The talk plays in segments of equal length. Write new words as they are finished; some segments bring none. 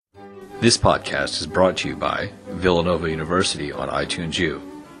This podcast is brought to you by Villanova University on iTunes U.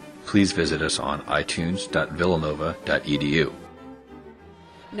 Please visit us on itunes.villanova.edu.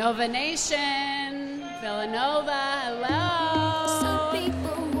 Nova Nation, Villanova, hello.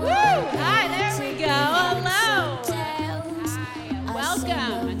 Woo! Hi, there we go. Hello. Hi,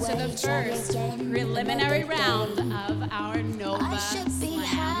 welcome to the first preliminary round of our Nova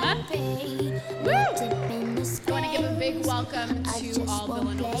Slam. Woo! I want to give a big welcome to all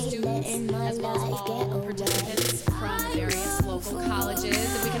Villanova students, as well as all participants from various local colleges.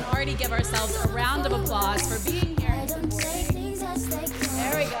 And we can already give ourselves a round of applause for being here and supporting.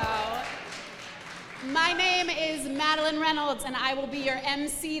 There we go. My name is Madeline Reynolds, and I will be your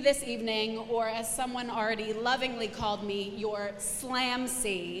MC this evening, or as someone already lovingly called me, your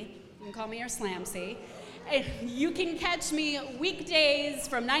Slam-C. You can call me your Slam-C. You can catch me weekdays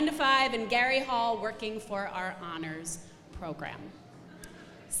from 9 to 5 in Gary Hall working for our honors program.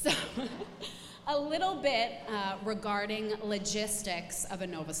 So, a little bit regarding logistics of a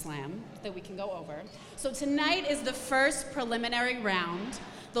Nova Slam that we can go over. So tonight is the first preliminary round.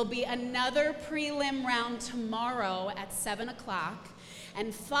 There'll be another prelim round tomorrow at 7 o'clock,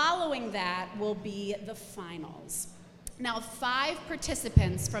 and following that will be the finals. Now, 5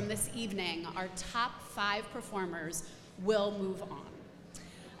 participants from this evening, our top 5 performers, will move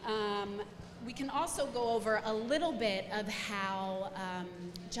on. We can also go over a little bit of how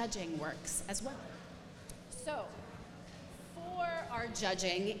judging works as well. So, for our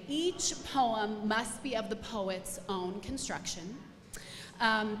judging, each poem must be of the poet's own construction.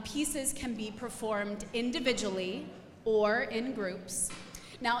 Pieces can be performed individually or in groups.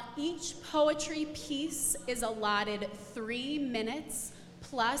 Now, each poetry piece is allotted 3 minutes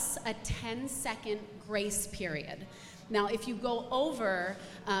plus a 10-second grace period. Now, if you go over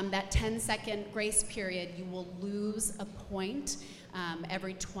that 10-second grace period, you will lose a point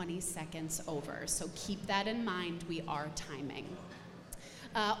every 20 seconds over. So keep that in mind, we are timing.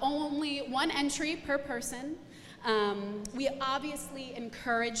 Only 1 entry per person. We obviously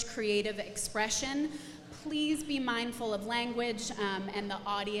encourage creative expression. Please be mindful of language and the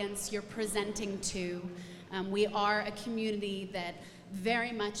audience you're presenting to. We are a community that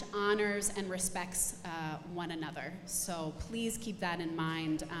very much honors and respects one another. So please keep that in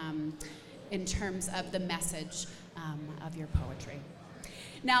mind in terms of the message of your poetry.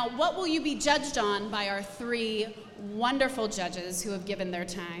 Now, what will you be judged on by our 3 wonderful judges who have given their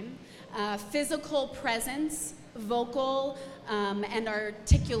time? Physical presence, vocal and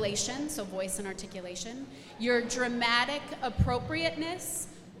articulation, so voice and articulation, your dramatic appropriateness,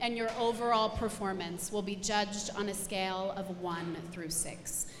 and your overall performance will be judged on a scale of 1 through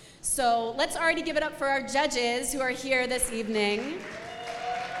 6. So let's already give it up for our judges who are here this evening.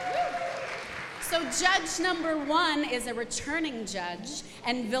 So judge number 1 is a returning judge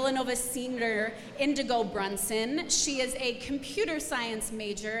and Villanova senior Indigo Brunson. She is a computer science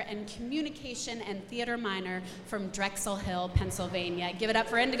major and communication and theater minor from Drexel Hill, Pennsylvania. Give it up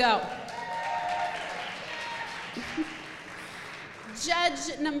for Indigo.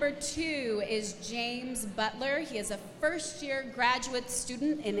 Judge number 2 is James Butler. He is a first-year graduate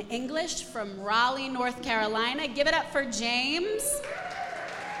student in English from Raleigh, North Carolina. Give it up for James.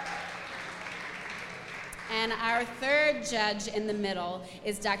 And our 3rd judge in the middle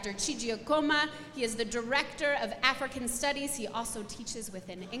is Dr. Chiji Okoma. He is the Director of African Studies. He also teaches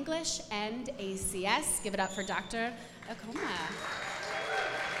within English and ACS. Give it up for Dr. Okoma.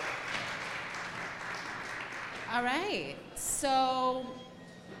 All right, so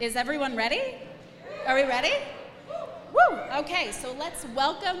is everyone ready? Are we ready? Woo! Okay, so let's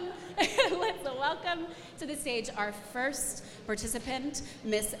welcome to the stage our first participant,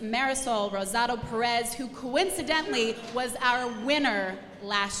 Miss Marisol Rosado Perez, who coincidentally was our winner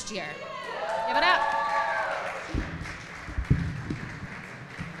last year. Give it up.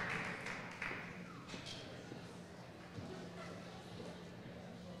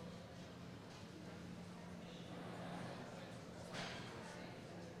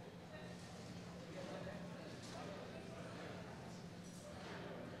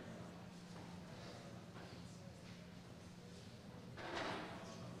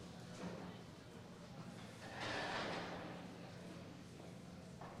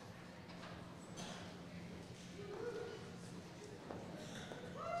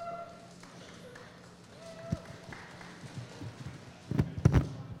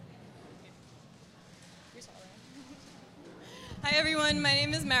 Hi everyone, my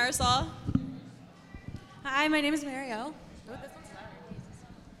name is Marisol. Hi, my name is Marielle.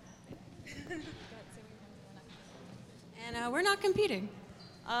 And we're not competing.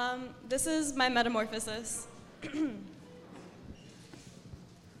 This is my metamorphosis.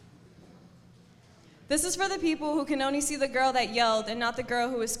 This is for the people who can only see the girl that yelled and not the girl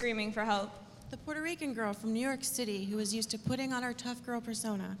who was screaming for help. The Puerto Rican girl from New York City who was used to putting on her tough girl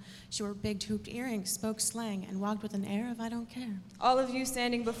persona. She wore big hooped earrings, spoke slang, and walked with an air of I don't care. All of you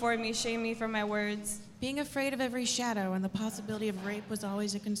standing before me shame me for my words. Being afraid of every shadow and the possibility of rape was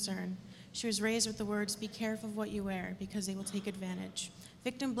always a concern. She was raised with the words, be careful of what you wear, because they will take advantage.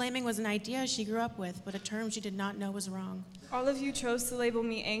 Victim blaming was an idea she grew up with, but a term she did not know was wrong. All of you chose to label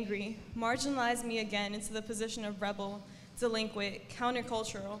me angry, marginalize me again into the position of rebel, delinquent,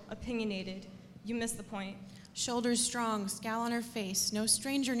 countercultural, opinionated. You missed the point. Shoulders strong, scowl on her face, no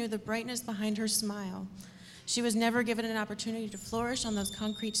stranger knew the brightness behind her smile. She was never given an opportunity to flourish on those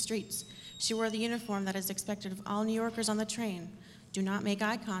concrete streets. She wore the uniform that is expected of all New Yorkers on the train. Do not make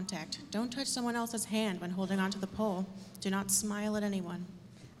eye contact. Don't touch someone else's hand when holding onto the pole. Do not smile at anyone.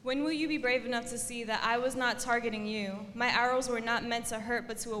 When will you be brave enough to see that I was not targeting you? My arrows were not meant to hurt,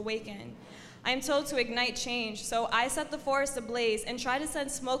 but to awaken. I am told to ignite change, so I set the forest ablaze and tried to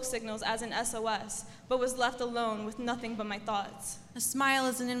send smoke signals as an SOS, but was left alone with nothing but my thoughts. A smile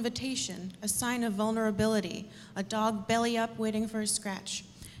is an invitation, a sign of vulnerability, a dog belly up waiting for a scratch.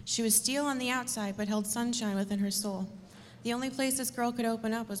 She was steel on the outside, but held sunshine within her soul. The only place this girl could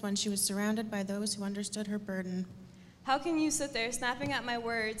open up was when she was surrounded by those who understood her burden. How can you sit there snapping at my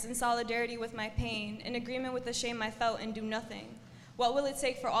words in solidarity with my pain, in agreement with the shame I felt, and do nothing? What will it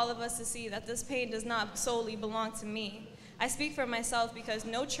take for all of us to see that this pain does not solely belong to me? I speak for myself because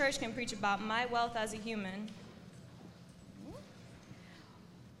no church can preach about my wealth as a human.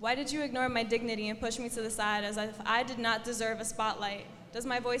 Why did you ignore my dignity and push me to the side as if I did not deserve a spotlight? Does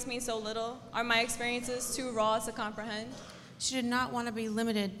my voice mean so little? Are my experiences too raw to comprehend? She did not want to be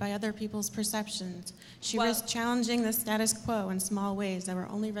limited by other people's perceptions. She Well- risked challenging the status quo in small ways that were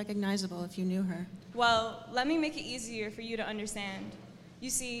only recognizable if you knew her. Well, let me make it easier for you to understand.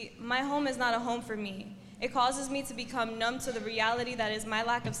 You see, my home is not a home for me. It causes me to become numb to the reality that is my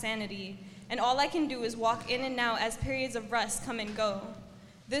lack of sanity, and all I can do is walk in and out as periods of rest come and go.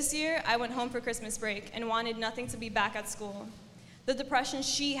 This year, I went home for Christmas break and wanted nothing to be back at school. The depression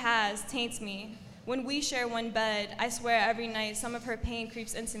she has taints me. When we share one bed, I swear every night some of her pain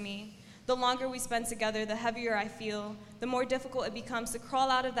creeps into me. The longer we spend together, the heavier I feel, the more difficult it becomes to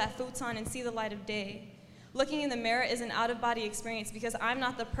crawl out of that futon and see the light of day. Looking in the mirror is an out-of-body experience because I'm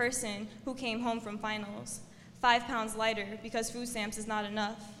not the person who came home from finals. 5 pounds lighter because food stamps is not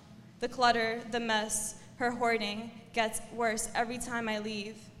enough. The clutter, the mess, her hoarding gets worse every time I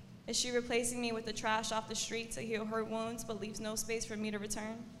leave. Is she replacing me with the trash off the street to heal her wounds but leaves no space for me to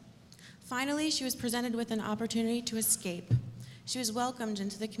return? Finally, she was presented with an opportunity to escape. She was welcomed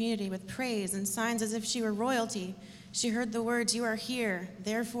into the community with praise and signs as if she were royalty. She heard the words, "You are here,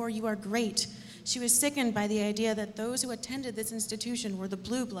 therefore you are great." She was sickened by the idea that those who attended this institution were the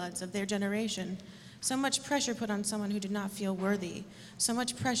blue bloods of their generation. So much pressure put on someone who did not feel worthy. So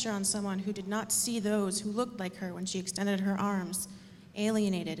much pressure on someone who did not see those who looked like her when she extended her arms.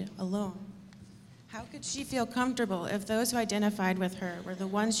 Alienated, alone. How could she feel comfortable if those who identified with her were the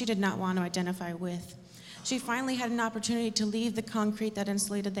ones she did not want to identify with? She finally had an opportunity to leave the concrete that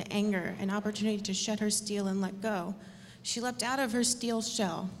insulated the anger, an opportunity to shed her steel and let go. She leapt out of her steel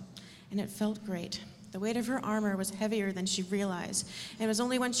shell, and it felt great. The weight of her armor was heavier than she realized, and it was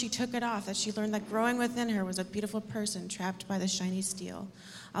only when she took it off that she learned that growing within her was a beautiful person trapped by the shiny steel.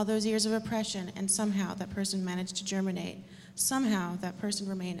 All those years of oppression, and somehow that person managed to germinate. Somehow that person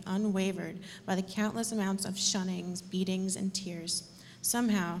remained unwavered by the countless amounts of shunnings, beatings, and tears.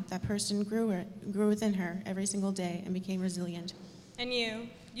 Somehow that person grew within her every single day and became resilient. And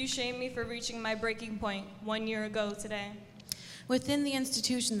you shamed me for reaching my breaking point 1 year ago today. Within the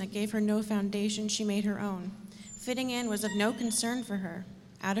institution that gave her no foundation, she made her own. Fitting in was of no concern for her.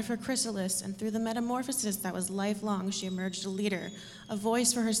 Out of her chrysalis and through the metamorphosis that was lifelong, she emerged a leader, a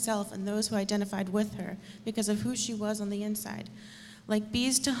voice for herself and those who identified with her because of who she was on the inside. Like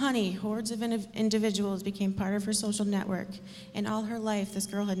bees to honey, hordes of individuals became part of her social network. In all her life, this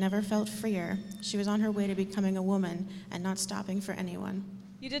girl had never felt freer. She was on her way to becoming a woman and not stopping for anyone.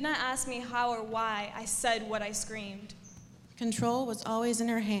 You did not ask me how or why I said what I screamed. Control was always in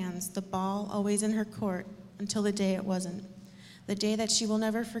her hands, the ball always in her court, until the day it wasn't. The day that she will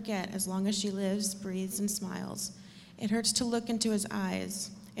never forget as long as she lives, breathes, and smiles. It hurts to look into his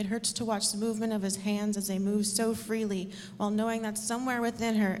eyes. It hurts to watch the movement of his hands as they move so freely, while knowing that somewhere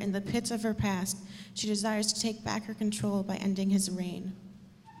within her, in the pits of her past, she desires to take back her control by ending his reign.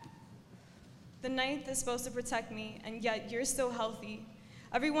 The ninth is supposed to protect me, and yet you're still healthy.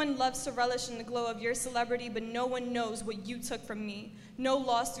 Everyone loves to relish in the glow of your celebrity, but no one knows what you took from me. No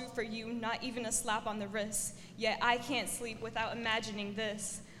lawsuit for you, not even a slap on the wrist. Yet I can't sleep without imagining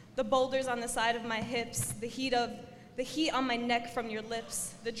this. The boulders on the side of my hips, the heat on my neck from your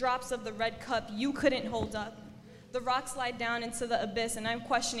lips, the drops of the red cup you couldn't hold up. The rocks slide down into the abyss, and I'm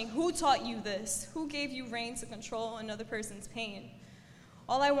questioning, who taught you this? Who gave you reign to control another person's pain?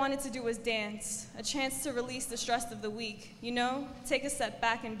 All I wanted to do was dance, a chance to release the stress of the week, take a step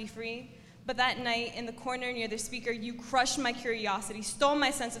back and be free. But that night, in the corner near the speaker, you crushed my curiosity, stole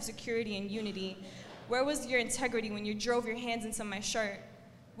my sense of security and unity. Where was your integrity when you drove your hands into my shirt?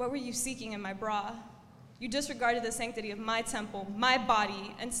 What were you seeking in my bra? You disregarded the sanctity of my temple, my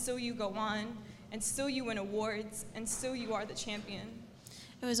body, and still you go on, and still you win awards, and still you are the champion.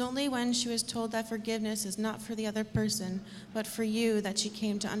 It was only when she was told that forgiveness is not for the other person, but for you, that she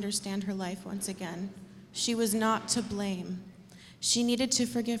came to understand her life once again. She was not to blame. She needed to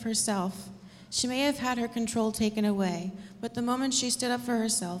forgive herself. She may have had her control taken away, but the moment she stood up for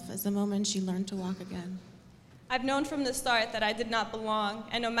herself is the moment she learned to walk again. I've known from the start that I did not belong,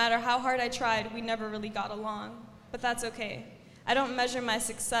 and no matter how hard I tried, we never really got along. But that's okay. I don't measure my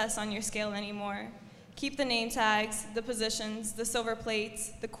success on your scale anymore. Keep the name tags, the positions, the silver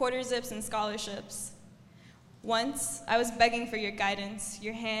plates, the quarter zips and scholarships. Once, I was begging for your guidance,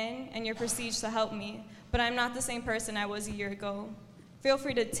 your hand, and your prestige to help me, but I'm not the same person I was a year ago. Feel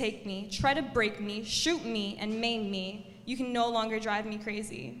free to take me, try to break me, shoot me, and maim me. You can no longer drive me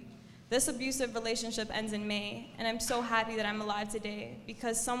crazy. This abusive relationship ends in May, and I'm so happy that I'm alive today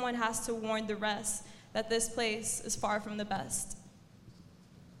because someone has to warn the rest that this place is far from the best.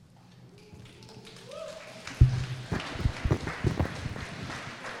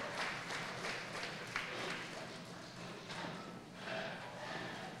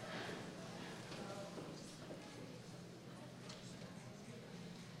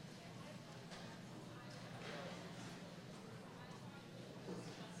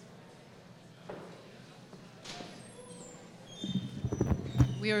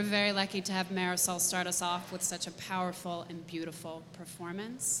 We were very lucky to have Marisol start us off with such a powerful and beautiful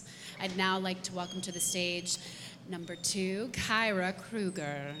performance. I'd now like to welcome to the stage number 2, Kyra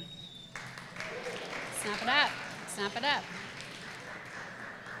Kruger. Snap it up, snap it up.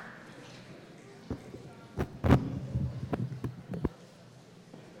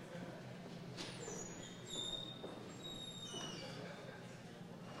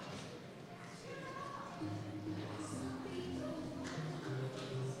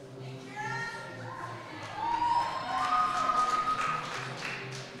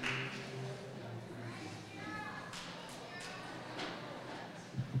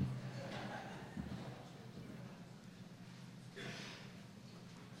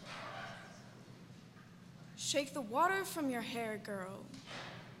 Shake the water from your hair, girl.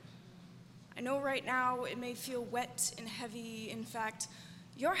 I know right now it may feel wet and heavy. In fact,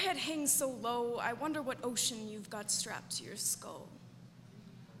 your head hangs so low, I wonder what ocean you've got strapped to your skull.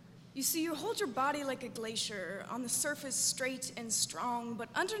 You see, you hold your body like a glacier, on the surface straight and strong, but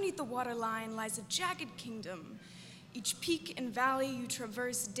underneath the waterline lies a jagged kingdom. Each peak and valley you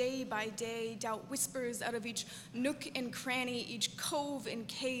traverse day by day, doubt whispers out of each nook and cranny, each cove and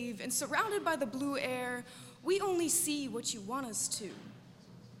cave, and surrounded by the blue air, we only see what you want us to.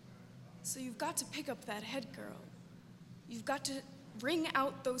 So you've got to pick up that head, girl. You've got to wring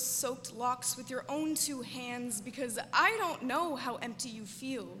out those soaked locks with your own 2 hands, because I don't know how empty you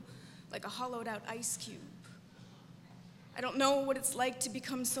feel, like a hollowed out ice cube. I don't know what it's like to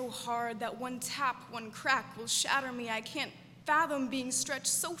become so hard that one tap, one crack will shatter me. I can't fathom being stretched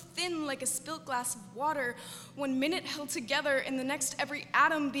so thin like a spilt glass of water, one minute held together and the next every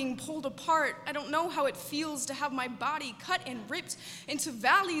atom being pulled apart. I don't know how it feels to have my body cut and ripped into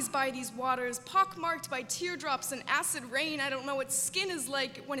valleys by these waters, pockmarked by teardrops and acid rain. I don't know what skin is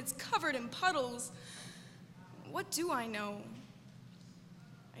like when it's covered in puddles. What do I know?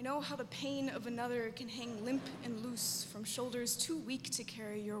 I know how the pain of another can hang limp and loose from shoulders too weak to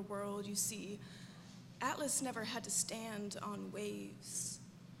carry your world. You see, Atlas never had to stand on waves.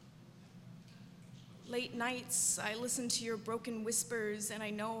 Late nights, I listen to your broken whispers, and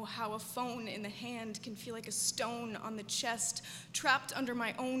I know how a phone in the hand can feel like a stone on the chest. Trapped under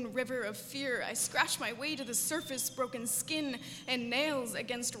my own river of fear, I scratch my way to the surface, broken skin and nails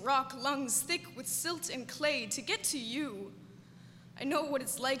against rock, lungs thick with silt and clay to get to you. I know what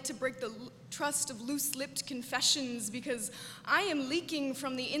it's like to break the trust of loose-lipped confessions, because I am leaking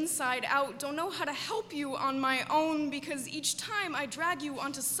from the inside out. Don't know how to help you on my own, because each time I drag you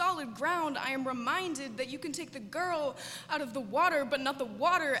onto solid ground, I am reminded that you can take the girl out of the water, but not the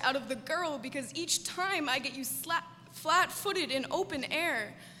water out of the girl, because each time I get you flat-footed in open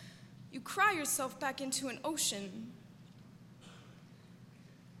air, you cry yourself back into an ocean.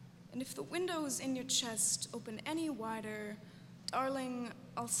 And if the windows in your chest open any wider, darling,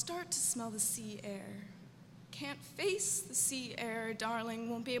 I'll start to smell the sea air. Can't face the sea air, darling.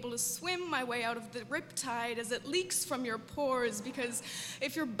 Won't be able to swim my way out of the riptide as it leaks from your pores, because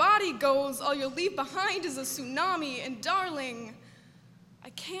if your body goes, all you'll leave behind is a tsunami. And darling, I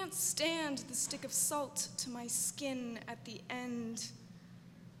can't stand the stick of salt to my skin at the end.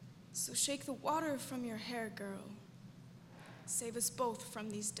 So shake the water from your hair, girl. Save us both from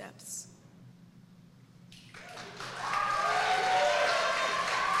these depths.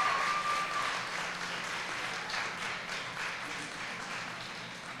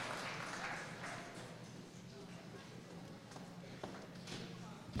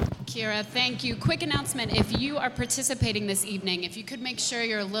 Kira, thank you. Quick announcement, if you are participating this evening, if you could make sure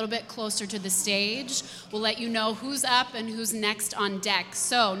you're a little bit closer to the stage, we'll let you know who's up and who's next on deck.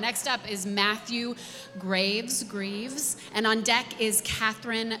 So next up is Matthew Greaves, and on deck is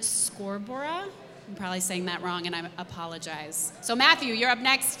Catherine Scorbora. I'm probably saying that wrong, and I apologize. So Matthew, you're up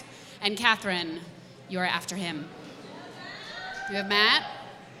next, and Catherine, you are after him. You have Matt?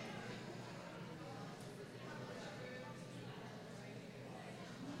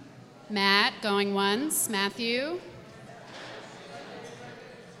 Matt, going once. Matthew?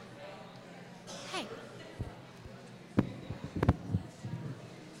 Hey.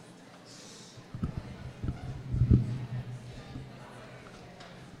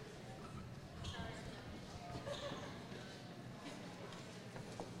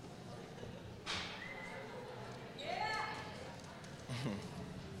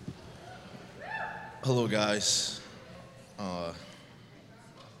 Hello, guys.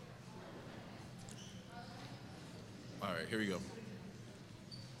 All right, here we go.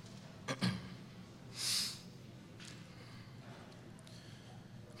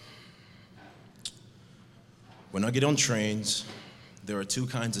 When I get on trains, there are two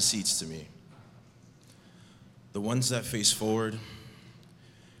kinds of seats to me. The ones that face forward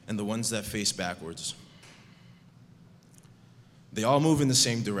and the ones that face backwards. They all move in the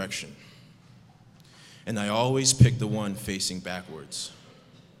same direction, and I always pick the one facing backwards.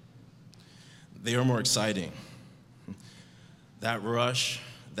 They are more exciting. That rush,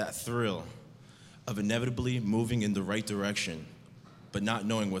 that thrill of inevitably moving in the right direction, but not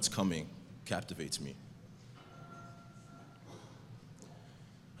knowing what's coming, captivates me.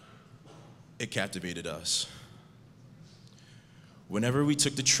 It captivated us. Whenever we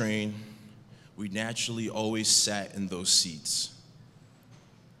took the train, we naturally always sat in those seats.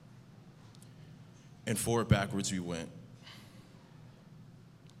 And forward backwards we went,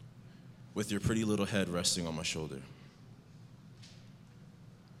 with your pretty little head resting on my shoulder.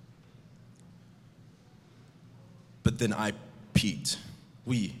 But then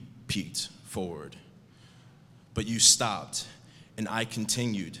we peeked forward. But you stopped, and I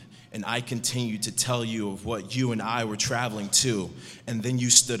continued to tell you of what you and I were traveling to. And then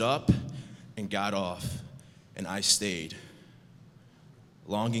you stood up and got off, and I stayed,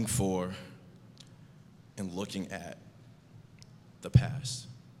 longing for and looking at the past.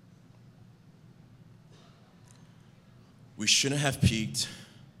 We shouldn't have peeked.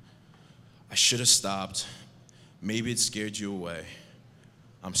 I should have stopped. Maybe it scared you away.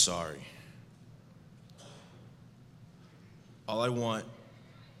 I'm sorry. All I want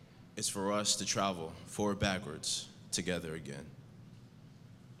is for us to travel forward backwards together again.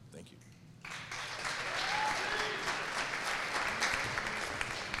 Thank you.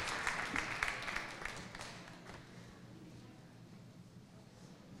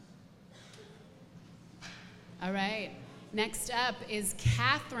 All right. Next up is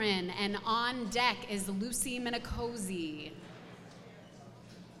Catherine, and on deck is Lucy Minicozy.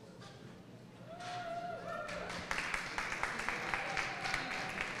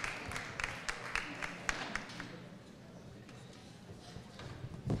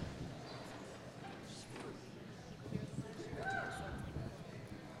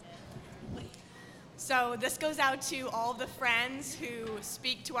 So this goes out to all of the friends who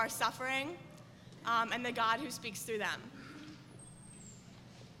speak to our suffering, and the God who speaks through them.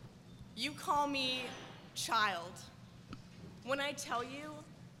 You call me child when I tell you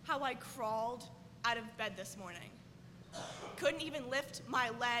how I crawled out of bed this morning. Couldn't even lift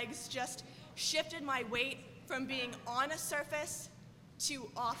my legs, just shifted my weight from being on a surface to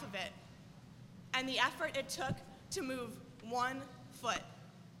off of it. And the effort it took to move one foot.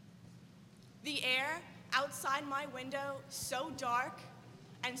 The air outside my window so dark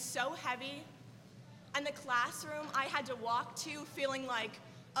and so heavy, and the classroom I had to walk to feeling like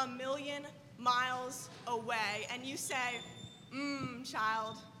a million miles away. And you say,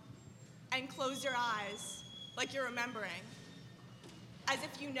 child, and close your eyes like you're remembering, as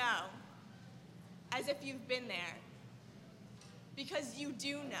if you know, as if you've been there. because you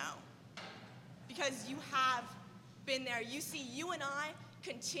do know, because you have been there. You see, you and I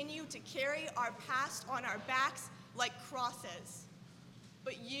continue to carry our past on our backs like crosses.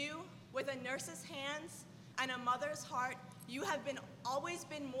 But you, with a nurse's hands and a mother's heart, you have always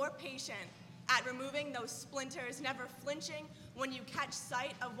been more patient at removing those splinters, never flinching when you catch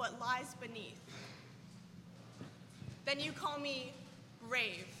sight of what lies beneath. Then you call me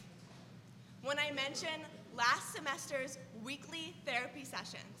brave when I mention last semester's weekly therapy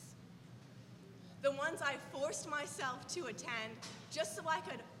sessions. The ones I forced myself to attend just so I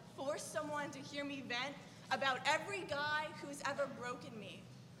could force someone to hear me vent about every guy who's ever broken me,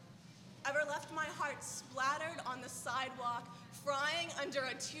 ever left my heart splattered on the sidewalk, frying under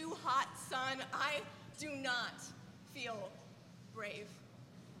a too hot sun. I do not feel brave.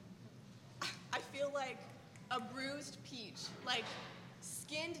 I feel like a bruised peach, like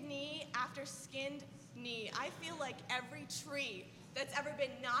skinned knee after skinned knee. I feel like every tree that's ever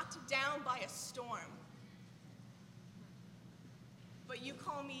been knocked down by a storm. But you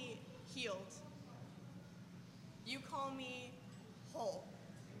call me healed. You call me whole.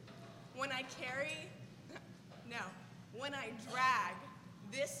 When I when I drag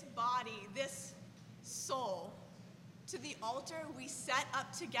this body, this soul, to the altar we set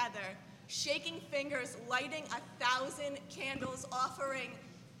up together, shaking fingers, lighting 1,000 candles, offering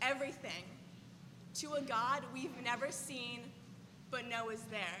everything to a God we've never seen but know is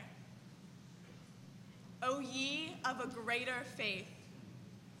there. O ye of a greater faith,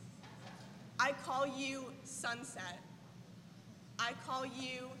 I call you sunset. I call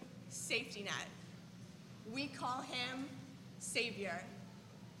you safety net. We call him Savior.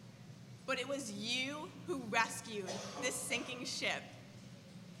 But it was you who rescued this sinking ship.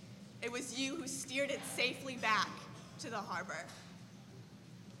 It was you who steered it safely back to the harbor.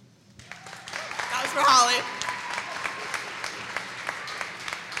 That was for Holly.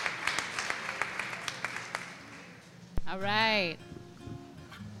 All right.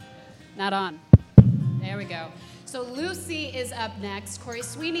 Not on. There we go. So Lucy is up next. Corey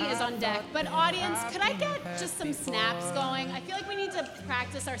Sweeney is on deck. But audience, could I get just some snaps going? I feel like we need to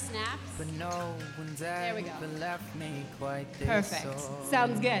practice our snaps. There we go. Perfect.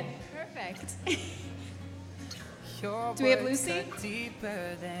 Sounds good. Perfect. Do we have Lucy?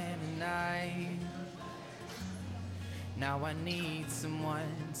 Deeper than a night. Now I need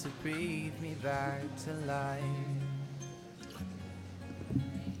someone to breathe me back to life.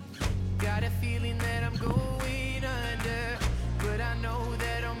 Got a feeling that I'm going under, but I know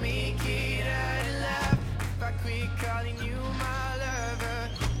that I'll make it out alive if I quit calling you my lover.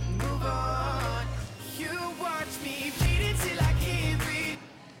 Move on. You watch me bleed until I can't breathe.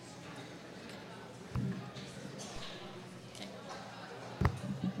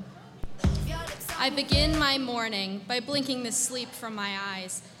 I begin my morning by blinking the sleep from my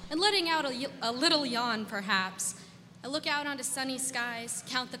eyes and letting out a little yawn, perhaps. I look out onto sunny skies,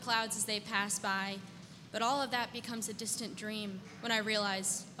 count the clouds as they pass by, but all of that becomes a distant dream when I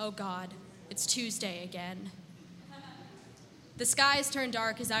realize, oh God, it's Tuesday again. The skies turn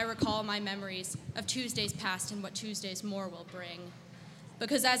dark as I recall my memories of Tuesdays past and what Tuesdays more will bring.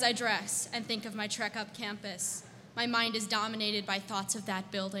 Because as I dress and think of my trek up campus, my mind is dominated by thoughts of that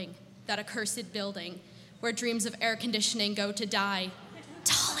building, that accursed building, where dreams of air conditioning go to die.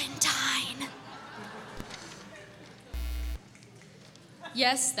 Tallentine.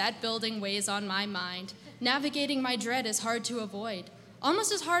 Yes, that building weighs on my mind. Navigating my dread is hard to avoid.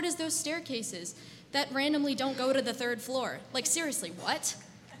 Almost as hard as those staircases that randomly don't go to the third floor. Like, seriously, what?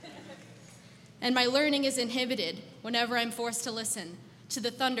 And my learning is inhibited whenever I'm forced to listen to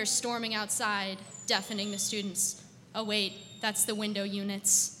the thunder storming outside, deafening the students. Oh wait, that's the window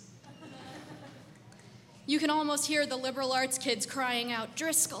units. You can almost hear the liberal arts kids crying out,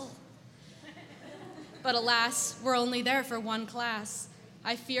 Driscoll. But alas, we're only there for one class.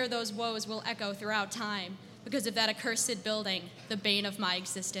 I fear those woes will echo throughout time because of that accursed building, the bane of my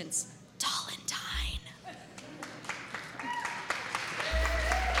existence, Tallentine.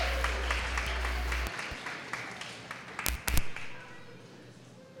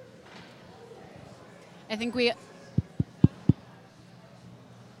 I think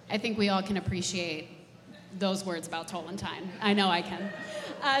we all can appreciate those words about Tallentine. I know I can.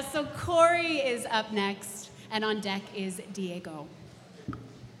 So Corey is up next, and on deck is Diego.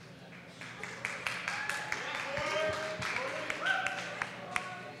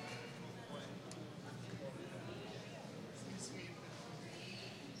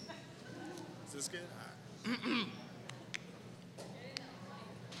 Is this good?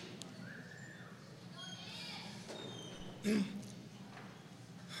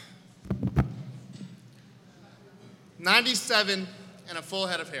 97 and a full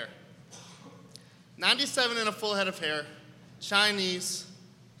head of hair. 97 and a full head of hair, Chinese.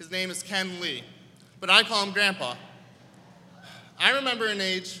 His name is Ken Lee, but I call him Grandpa. I remember an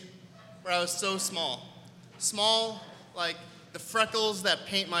age where I was so small. Small like the freckles that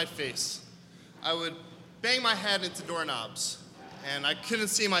paint my face. I would bang my head into doorknobs, and I couldn't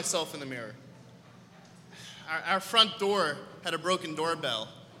see myself in the mirror. Our front door had a broken doorbell,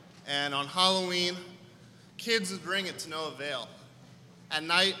 and on Halloween, kids would ring it to no avail. At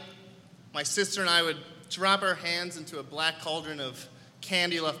night, my sister and I would drop our hands into a black cauldron of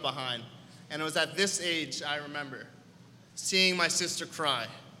candy left behind. And it was at this age I remember seeing my sister cry,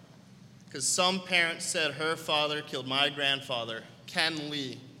 because some parent said her father killed my grandfather, Ken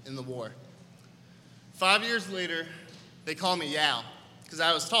Lee, in the war. 5 years later, they called me Yao, because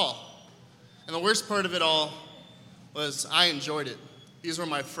I was tall. And the worst part of it all was I enjoyed it. These were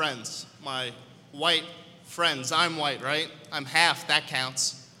my friends, my white friends. I'm white, right? I'm half, that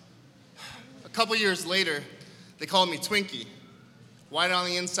counts. A couple years later, they called me Twinkie. White on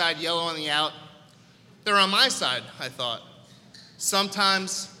the inside, yellow on the out. They're on my side, I thought.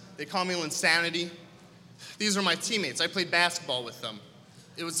 Sometimes they call me Linsanity. These were my teammates. I played basketball with them.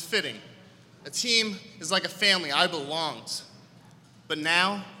 It was fitting. A team is like a family. I belonged. But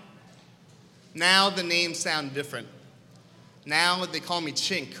now the names sound different. Now they call me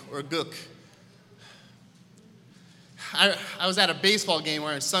Chink or Gook. I was at a baseball game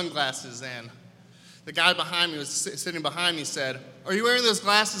wearing sunglasses, and the guy behind me was sitting behind me said, "Are you wearing those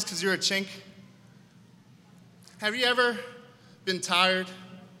glasses because you're a chink?" Have you ever been tired,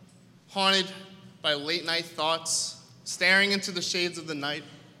 haunted by late night thoughts, staring into the shades of the night?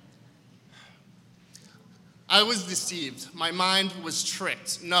 I was deceived. My mind was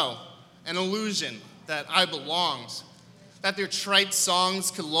tricked. No, an illusion that I belonged, that their trite songs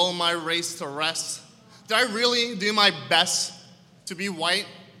could lull my race to rest. Did I really do my best to be white?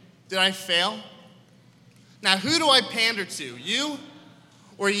 Did I fail? Now, who do I pander to? You?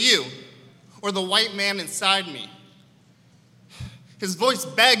 Or the white man inside me? His voice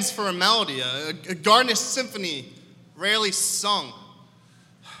begs for a melody, a garnished symphony rarely sung.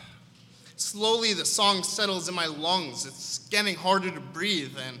 Slowly, the song settles in my lungs. It's getting harder to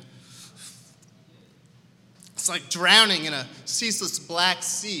breathe, and it's like drowning in a ceaseless black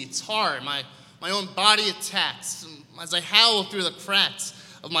sea. It's hard. My own body attacks as I howl through the cracks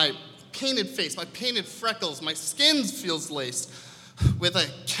of my painted face, my painted freckles. My skin feels laced with a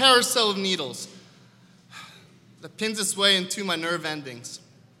carousel of needles that pins its way into my nerve endings.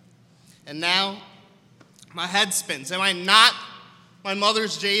 And now, my head spins. Am I not my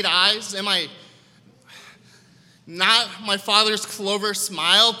mother's jade eyes? Am I not my father's clover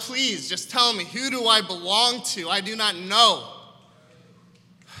smile? Please, just tell me, who do I belong to? I do not know.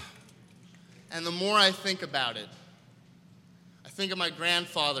 And the more I think about it, I think of my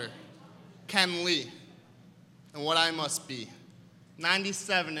grandfather, Ken Lee, and what I must be.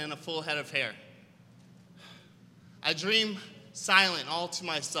 97 and a full head of hair. I dream silent all to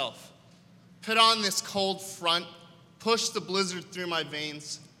myself. Put on this cold front, push the blizzard through my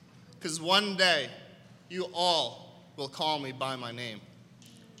veins, because one day you all will call me by my name.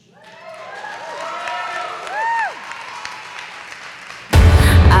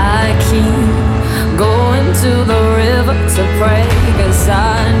 I keep going to the river to pray, 'cause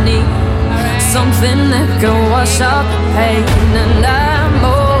I need something that can wash out the pain. And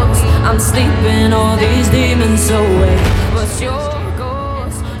I'm sleeping all these demons away, but your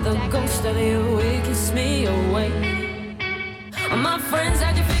ghost, the ghost of you, it keeps me awake. My friends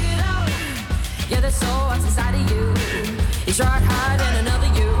had you figured out, yeah, that's all what's inside of you. You tried hiding another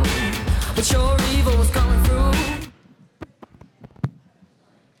you, but your evil was coming through.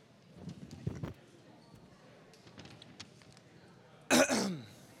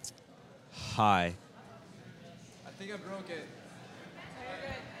 Hi. I think I broke it.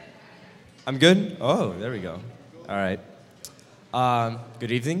 I'm good? Oh, there we go. All right.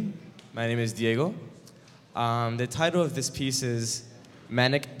 Good evening. My name is Diego. The title of this piece is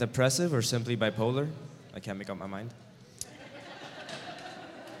Manic Depressive or simply Bipolar. I can't make up my mind.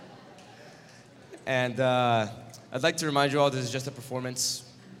 And I'd like to remind you all this is just a performance,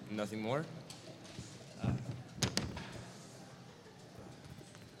 nothing more.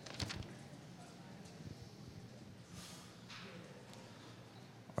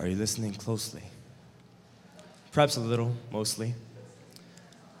 Are you listening closely? Perhaps a little, mostly.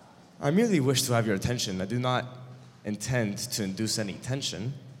 I merely wish to have your attention. I do not intend to induce any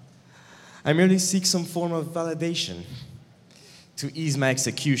tension. I merely seek some form of validation to ease my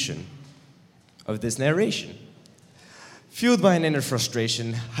execution of this narration, fueled by an inner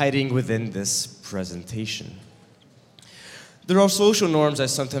frustration hiding within this presentation. There are social norms I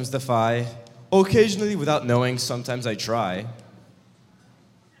sometimes defy. Occasionally, without knowing, sometimes I try.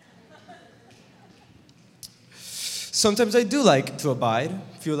 Sometimes I do like to abide,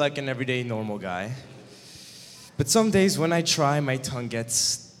 feel like an everyday normal guy. But some days when I try, my tongue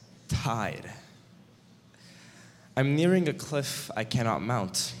gets tied. I'm nearing a cliff I cannot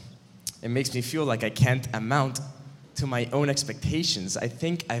mount. It makes me feel like I can't amount to my own expectations. I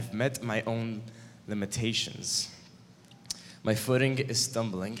think I've met my own limitations. My footing is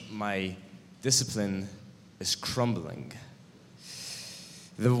stumbling. My discipline is crumbling.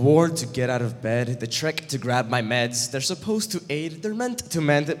 The war to get out of bed, the trek to grab my meds, they're supposed to aid, they're meant to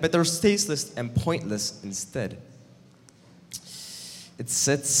mend, but they're tasteless and pointless instead. It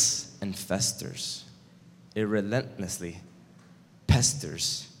sits and festers. It relentlessly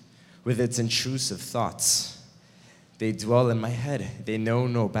pesters with its intrusive thoughts. They dwell in my head. They know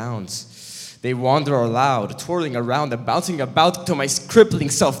no bounds. They wander aloud, twirling around and bouncing about till my crippling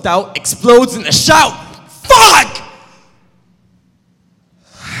self-doubt explodes in a shout. Fuck!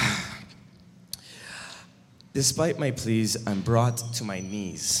 Despite my pleas, I'm brought to my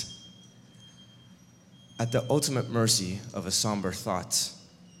knees at the ultimate mercy of a somber thought,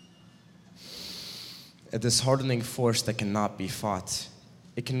 a disheartening force that cannot be fought.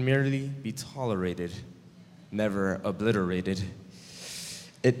 It can merely be tolerated, never obliterated.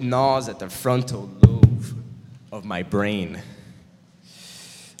 It gnaws at the frontal lobe of my brain.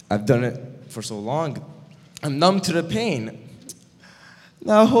 I've done it for so long, I'm numb to the pain.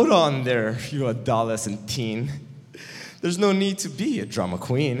 Now hold on there, you adolescent teen. There's no need to be a drama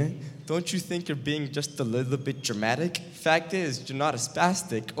queen. Don't you think you're being just a little bit dramatic? Fact is, you're not a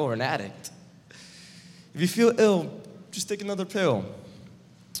spastic or an addict. If you feel ill, just take another pill.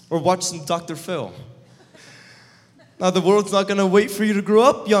 Or watch some Dr. Phil. Now the world's not gonna wait for you to grow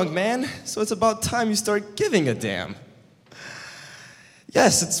up, young man, so it's about time you start giving a damn.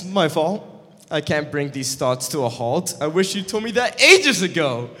 Yes, it's my fault. I can't bring these thoughts to a halt. I wish you told me that ages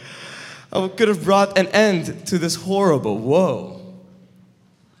ago. I could have brought an end to this horrible woe.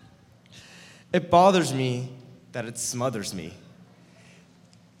 It bothers me that it smothers me.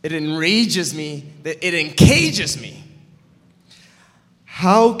 It enrages me that it encages me.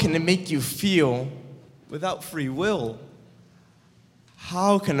 How can it make you feel without free will?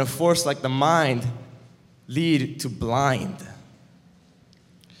 How can a force like the mind lead to blind?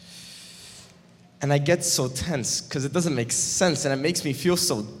 And I get so tense because it doesn't make sense and it makes me feel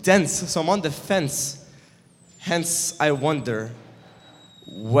so dense. So I'm on the fence. Hence, I wonder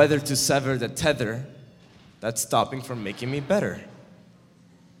whether to sever the tether that's stopping from making me better.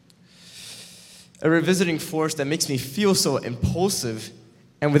 A revisiting force that makes me feel so impulsive,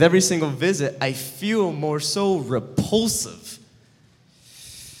 and with every single visit, I feel more so repulsive.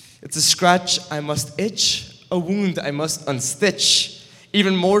 It's a scratch I must itch, a wound I must unstitch.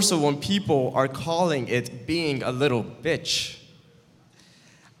 Even more so when people are calling it being a little bitch.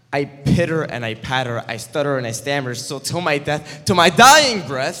 I pitter and I patter, I stutter and I stammer, so till my death, till my dying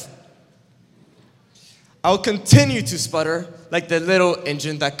breath, I'll continue to sputter like the little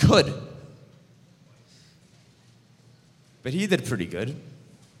engine that could. But he did pretty good.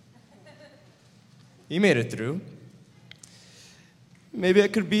 He made it through. Maybe I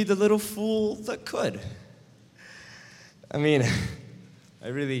could be the little fool that could. I mean, I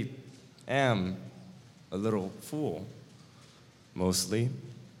really am a little fool, mostly.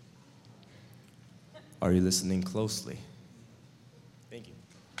 Are you listening closely? Thank you.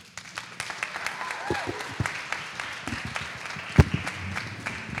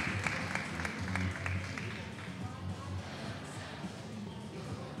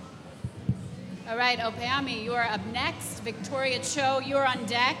 All right, Opeyami, you are up next. Victoria Cho, you're on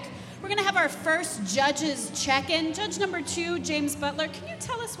deck. We're going to have our first judges check-in. Judge number 2, James Butler, can you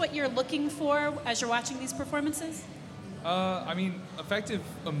tell us what you're looking for as you're watching these performances? Effective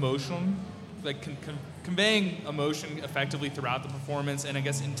emotion, like conveying emotion effectively throughout the performance, and I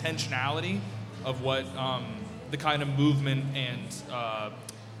guess intentionality of what the kind of movement and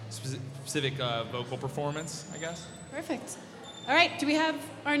specific vocal performance, I guess. Perfect. All right, do we have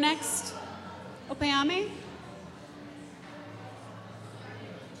our next Opeyami?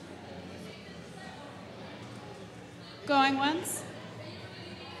 Going once?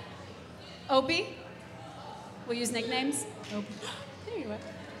 Opie? We'll use nicknames. Opie. There you are.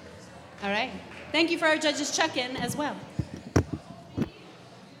 All right. Thank you for our judges check-in as well.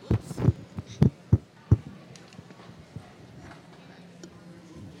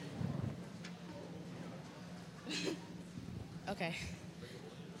 Okay.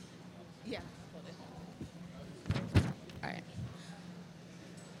 Yeah. All right.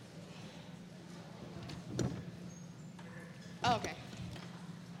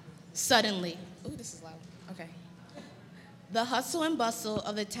 Suddenly, ooh, this is loud. Okay. The hustle and bustle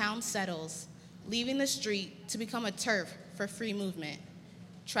of the town settles, leaving the street to become a turf for free movement.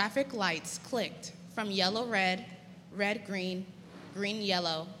 Traffic lights clicked from yellow red, red green, green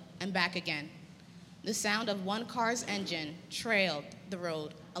yellow, and back again. The sound of one car's engine trailed the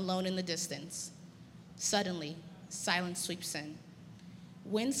road alone in the distance. Suddenly, silence sweeps in.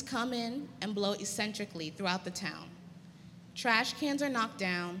 Winds come in and blow eccentrically throughout the town. Trash cans are knocked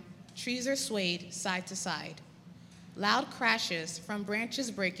down, trees are swayed side to side. Loud crashes from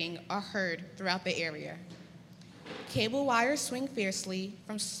branches breaking are heard throughout the area. Cable wires swing fiercely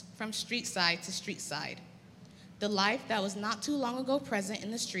from street side to street side. The life that was not too long ago present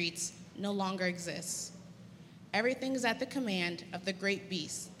in the streets no longer exists. Everything is at the command of the great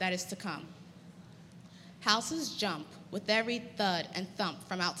beast that is to come. Houses jump with every thud and thump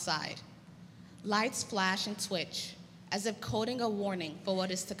from outside. Lights flash and twitch, as if coding a warning for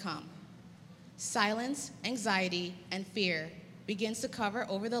what is to come. Silence, anxiety, and fear begins to cover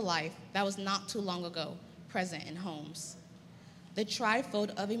over the life that was not too long ago present in homes. The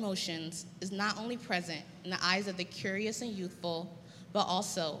trifold of emotions is not only present in the eyes of the curious and youthful, but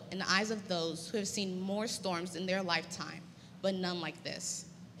also in the eyes of those who have seen more storms in their lifetime, but none like this.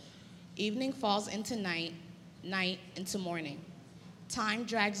 Evening falls into night, night into morning. Time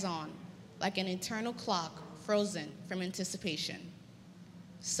drags on like an eternal clock frozen from anticipation.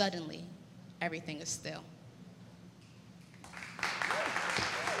 Suddenly, everything is still.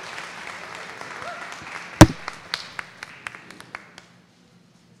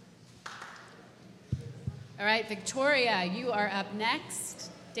 All right, Victoria, you are up next.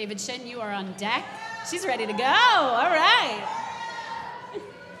 David Shin, you are on deck. She's ready to go. All right.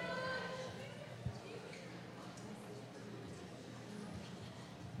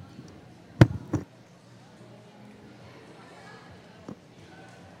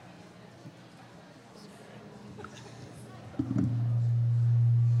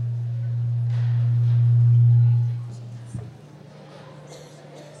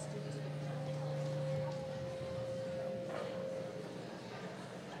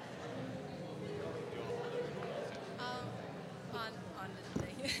 On the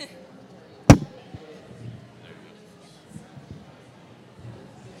thing.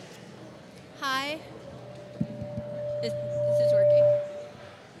 Hi. Is this working?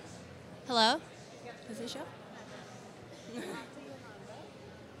 Hello? Does it show?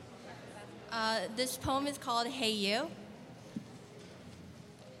 This poem is called Hey You.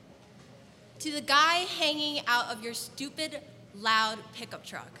 To the guy hanging out of your stupid, loud pickup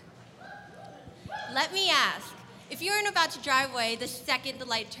truck. Let me ask, if you weren't about to drive away the second the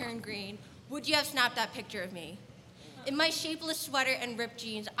light turned green, would you have snapped that picture of me? In my shapeless sweater and ripped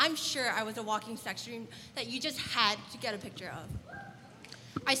jeans, I'm sure I was a walking sex dream that you just had to get a picture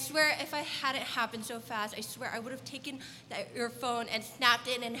of. I swear if I hadn't happened so fast, I swear I would have taken your phone and snapped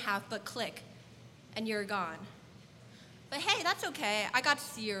it in half, but click, and you're gone. But hey, that's okay. I got to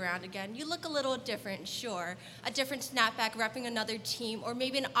see you around again. You look a little different, sure. A different snapback repping another team, or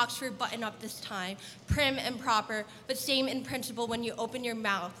maybe an Oxford button-up this time. Prim and proper, but same in principle when you open your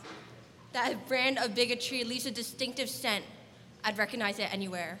mouth. That brand of bigotry leaves a distinctive scent. I'd recognize it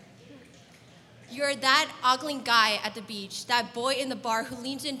anywhere. You're that ogling guy at the beach, that boy in the bar who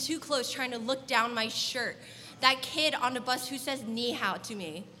leans in too close trying to look down my shirt, that kid on the bus who says ni hao to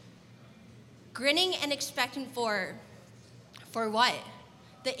me. Grinning and expectant for what?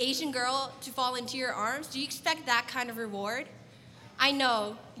 The Asian girl to fall into your arms? Do you expect that kind of reward? I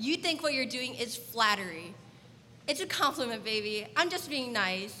know, you think what you're doing is flattery. It's a compliment, baby. I'm just being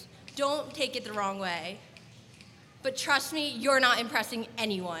nice. Don't take it the wrong way. But trust me, you're not impressing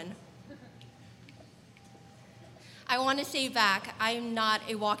anyone. I want to say back, I am not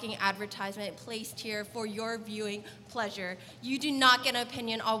a walking advertisement placed here for your viewing pleasure. You do not get an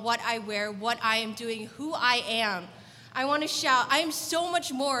opinion on what I wear, what I am doing, who I am. I want to shout, I am so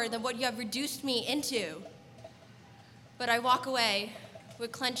much more than what you have reduced me into. But I walk away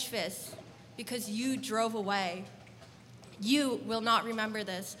with clenched fists because you drove away. You will not remember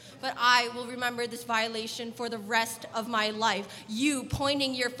this, but I will remember this violation for the rest of my life. You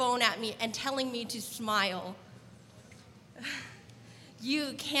pointing your phone at me and telling me to smile.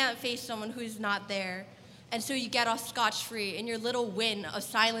 You can't face someone who is not there. And so you get off scotch-free in your little win of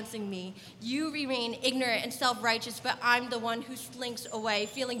silencing me. You remain ignorant and self-righteous, but I'm the one who slinks away,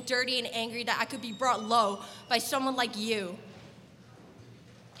 feeling dirty and angry that I could be brought low by someone like you.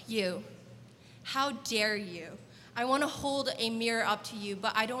 You. How dare you? I want to hold a mirror up to you,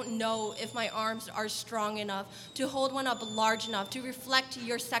 but I don't know if my arms are strong enough to hold one up large enough to reflect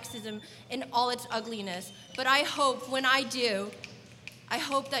your sexism in all its ugliness. But I hope when I do, I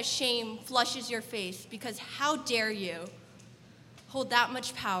hope that shame flushes your face, because how dare you hold that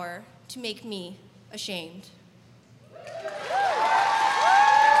much power to make me ashamed.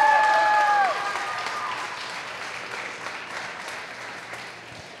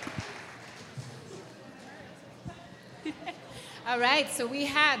 All right, so we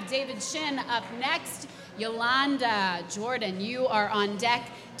have David Shin up next. Yolanda, Jordan, you are on deck.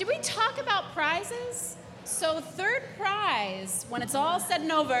 Did we talk about prizes? So third prize, when it's all said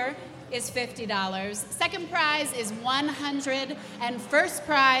and over, is $50. Second prize is $100, and first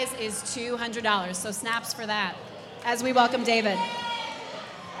prize is $200. So snaps for that as we welcome David.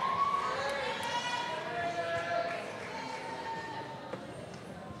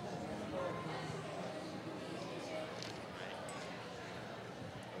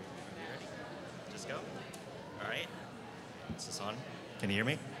 Just go. All right. Is this on? Can you hear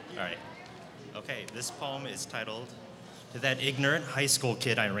me? All right. Okay, this poem is titled, "To That Ignorant High School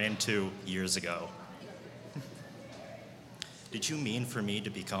Kid I Ran To Years Ago." Did you mean for me to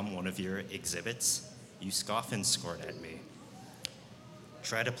become one of your exhibits? You scoff and scorn at me.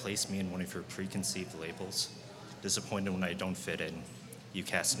 Try to place me in one of your preconceived labels. Disappointed when I don't fit in, you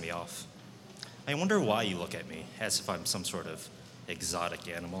cast me off. I wonder why you look at me as if I'm some sort of exotic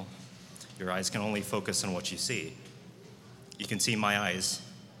animal. Your eyes can only focus on what you see. You can see my eyes.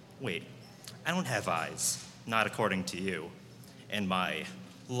 Wait, I don't have eyes, not according to you, and my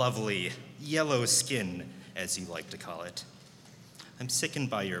lovely yellow skin, as you like to call it. I'm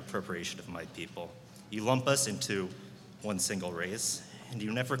sickened by your appropriation of my people. You lump us into one single race, and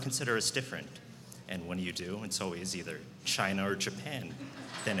you never consider us different. And when you do, it's always either China or Japan,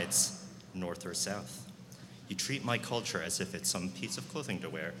 then it's North or South. You treat my culture as if it's some piece of clothing to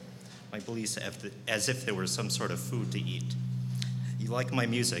wear, my beliefs as if they were some sort of food to eat. You like my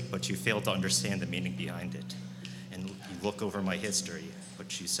music, but you fail to understand the meaning behind it. And you look over my history,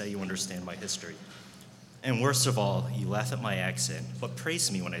 but you say you understand my history. And worst of all, you laugh at my accent, but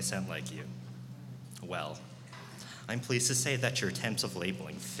praise me when I sound like you. Well, I'm pleased to say that your attempts of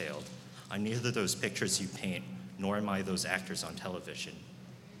labeling failed. I'm neither those pictures you paint, nor am I those actors on television.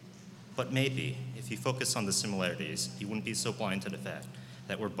 But maybe, if you focus on the similarities, you wouldn't be so blind to the fact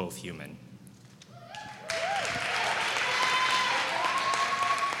that we're both human.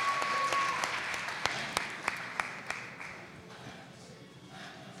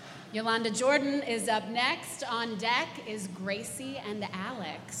 Yolanda Jordan is up next. On deck is Gracie and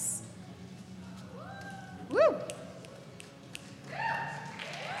Alex. Woo!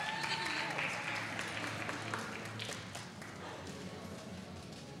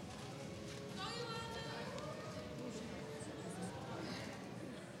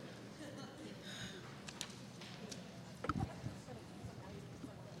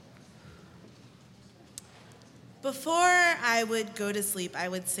 Before I would go to sleep, I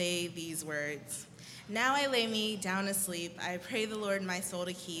would say these words. Now I lay me down to sleep. I pray the Lord my soul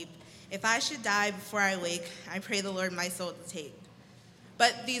to keep. If I should die before I wake, I pray the Lord my soul to take.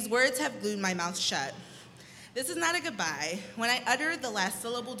 But these words have glued my mouth shut. This is not a goodbye. When I utter the last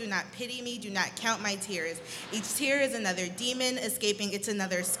syllable, do not pity me, do not count my tears. Each tear is another demon escaping, it's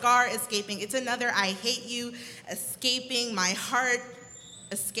another scar escaping, it's another I hate you escaping. My heart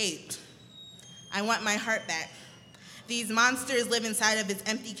escaped. I want my heart back. These monsters live inside of its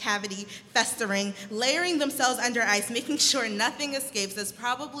empty cavity, festering, layering themselves under ice, making sure nothing escapes. That's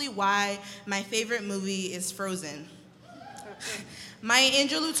probably why my favorite movie is Frozen. Maya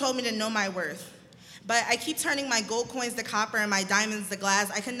Angelou told me to know my worth, but I keep turning my gold coins to copper and my diamonds to glass.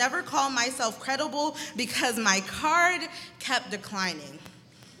 I can never call myself credible because my card kept declining.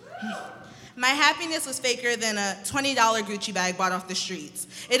 My happiness was faker than a $20 Gucci bag bought off the streets.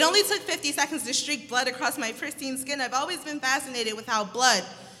 It only took 50 seconds to streak blood across my pristine skin. I've always been fascinated with how blood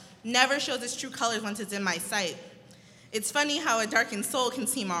never shows its true colors once it's in my sight. It's funny how a darkened soul can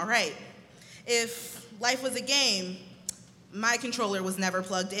seem all right. If life was a game, my controller was never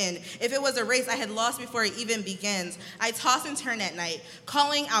plugged in. If it was a race, I had lost before it even begins. I toss and turn at night,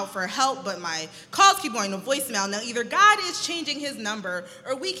 calling out for help, but my calls keep going to voicemail. Now, either God is changing his number,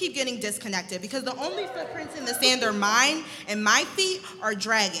 or we keep getting disconnected, because the only footprints in the sand are mine, and my feet are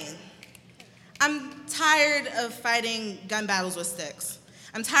dragging. I'm tired of fighting gun battles with sticks.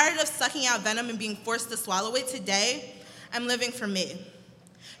 I'm tired of sucking out venom and being forced to swallow it. Today, I'm living for me.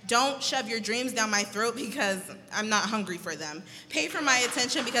 Don't shove your dreams down my throat because I'm not hungry for them. Pay for my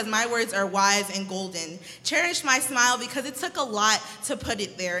attention because my words are wise and golden. Cherish my smile because it took a lot to put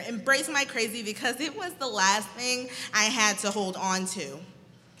it there. Embrace my crazy because it was the last thing I had to hold on to.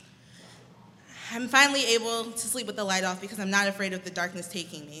 I'm finally able to sleep with the light off because I'm not afraid of the darkness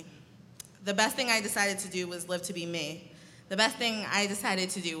taking me. The best thing I decided to do was live to be me. The best thing I decided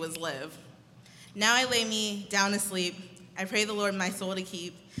to do was live. Now I lay me down to sleep. I pray the Lord my soul to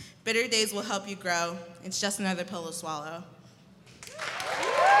keep. Bitter days will help you grow. It's just another pill to swallow.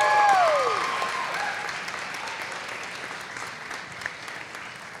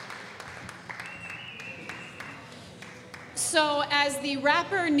 So as the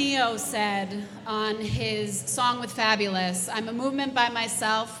rapper Neo said on his song with Fabulous, I'm a movement by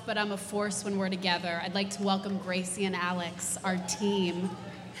myself, but I'm a force when we're together. I'd like to welcome Gracie and Alex, our team.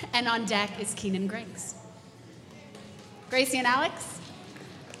 And on deck is Keenan Griggs. Gracie and Alex?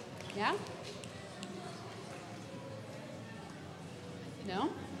 Yeah? No?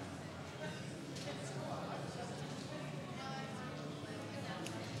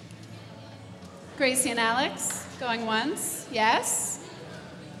 Gracie and Alex, going once. Yes?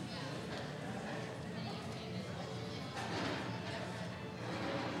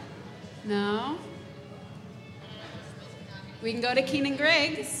 No? We can go to Keenan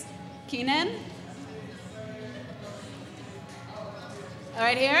Griggs. Keenan? All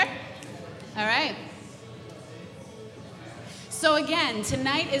right, here? All right. So again,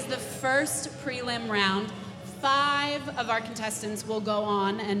 tonight is the first prelim round. 5 of our contestants will go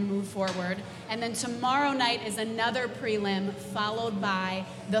on and move forward. And then tomorrow night is another prelim followed by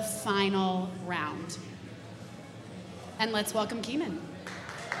the final round. And let's welcome Keenan.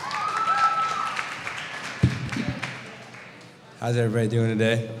 How's everybody doing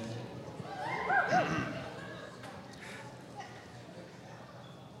today?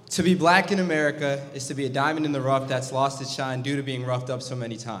 To be black in America is to be a diamond in the rough that's lost its shine due to being roughed up so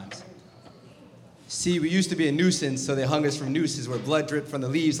many times. See, we used to be a nuisance, so they hung us from nooses where blood dripped from the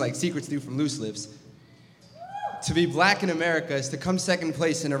leaves like secrets do from loose lips. To be black in America is to come second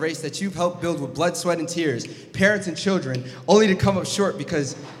place in a race that you've helped build with blood, sweat, and tears, parents and children, only to come up short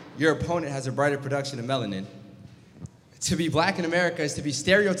because your opponent has a brighter production of melanin. To be black in America is to be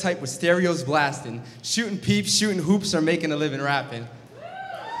stereotyped with stereos blasting, shooting peeps, shooting hoops, or making a living rapping.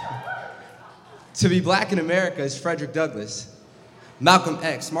 To be black in America is Frederick Douglass, Malcolm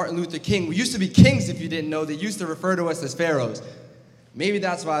X, Martin Luther King. We used to be kings, if you didn't know. They used to refer to us as pharaohs. Maybe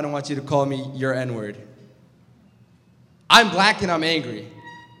that's why I don't want you to call me your N-word. I'm black and I'm angry,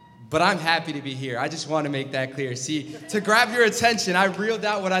 but I'm happy to be here. I just want to make that clear. See, to grab your attention, I reeled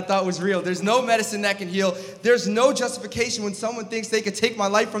out what I thought was real. There's no medicine that can heal. There's no justification when someone thinks they could take my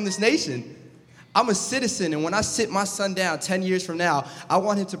life from this nation. I'm a citizen, and when I sit my son down 10 years from now, I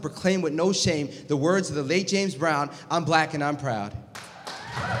want him to proclaim with no shame the words of the late James Brown, I'm black and I'm proud.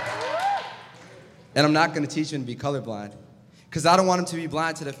 And I'm not going to teach him to be colorblind, because I don't want him to be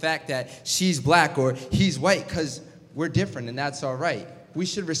blind to the fact that she's black or he's white, because we're different, and that's all right. We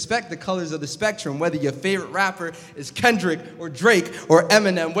should respect the colors of the spectrum, whether your favorite rapper is Kendrick or Drake or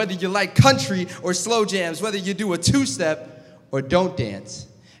Eminem, whether you like country or slow jams, whether you do a two-step or don't dance.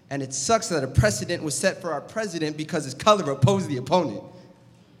 And it sucks that a precedent was set for our president because his color opposed the opponent.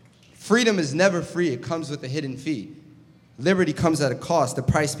 Freedom is never free. It comes with a hidden fee. Liberty comes at a cost, the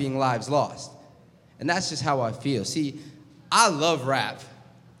price being lives lost. And that's just how I feel. See, I love rap.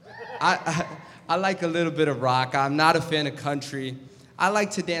 I like a little bit of rock. I'm not a fan of country. I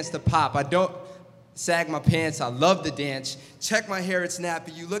like to dance to pop. I don't sag my pants. I love to dance. Check my hair, it's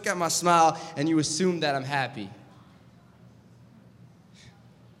nappy. You look at my smile and you assume that I'm happy.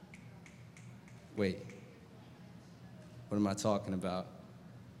 Wait, what am I talking about?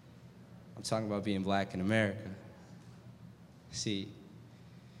 I'm talking about being black in America. See,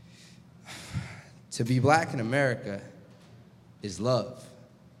 to be black in America is love.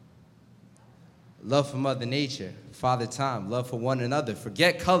 Love for Mother Nature, Father Time, love for one another.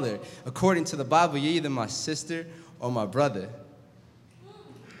 Forget color. According to the Bible, you're either my sister or my brother.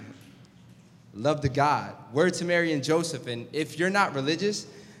 Love to God. Word to Mary and Joseph. And if you're not religious,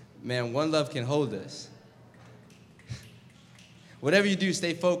 man, one love can hold us. Whatever you do,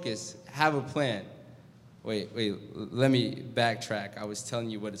 stay focused. Have a plan. Wait, let me backtrack. I was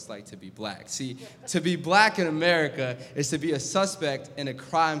telling you what it's like to be black. See, to be black in America is to be a suspect in a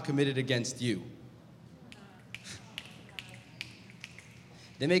crime committed against you.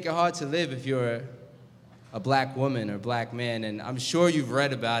 They make it hard to live if you're a black woman or black man, and I'm sure you've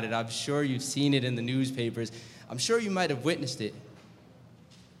read about it. I'm sure you've seen it in the newspapers. I'm sure you might have witnessed it.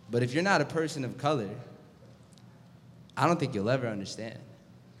 But if you're not a person of color, I don't think you'll ever understand.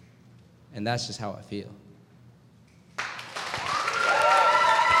 And that's just how I feel.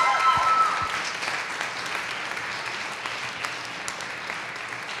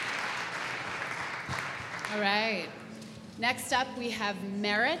 All right. Next up, we have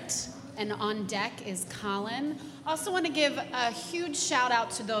Merritt, and on deck is Colin. Also want to give a huge shout out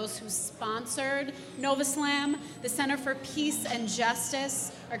to those who sponsored Nova Slam, the Center for Peace and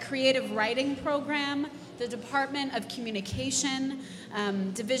Justice, our creative writing program, the Department of Communication,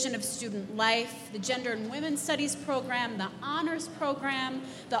 Division of Student Life, the Gender and Women's Studies program, the Honors program,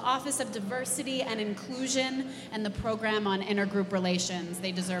 the Office of Diversity and Inclusion, and the program on intergroup relations.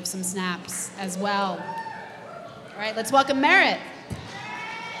 They deserve some snaps as well. All right, let's welcome Merritt.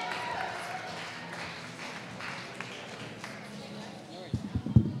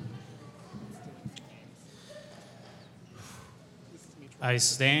 I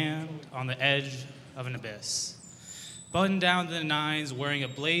stand on the edge of an abyss, buttoned down to the nines, wearing a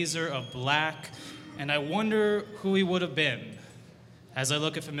blazer of black, and I wonder who he would have been as I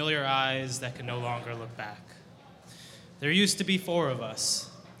look at familiar eyes that can no longer look back. There used to be 4 of us.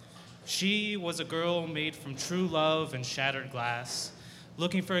 She was a girl made from true love and shattered glass,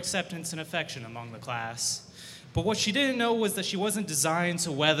 looking for acceptance and affection among the class. But what she didn't know was that she wasn't designed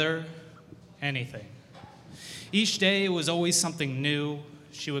to weather anything. Each day was always something new.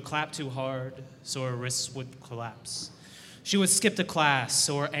 She would clap too hard, so her wrists would collapse. She would skip to class,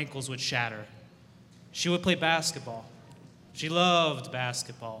 so her ankles would shatter. She would play basketball. She loved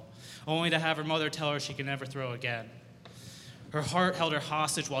basketball, only to have her mother tell her she could never throw again. Her heart held her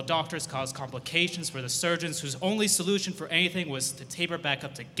hostage while doctors caused complications for the surgeons whose only solution for anything was to tape her back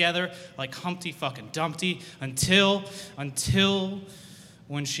up together like Humpty fucking Dumpty until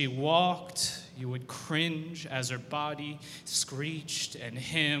when she walked, you would cringe as her body screeched and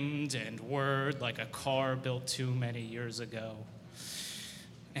hymned and whirred like a car built too many years ago.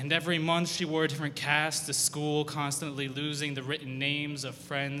 And every month she wore a different cast to school, constantly losing the written names of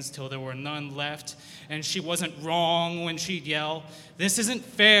friends till there were none left. And she wasn't wrong when she'd yell, "This isn't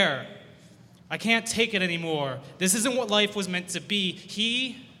fair. I can't take it anymore. This isn't what life was meant to be."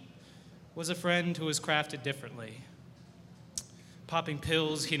 He was a friend who was crafted differently. Popping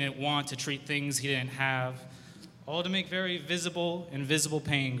pills he didn't want to treat things he didn't have, all to make very visible, invisible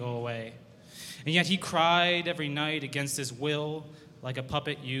pain go away. And yet he cried every night against his will, like a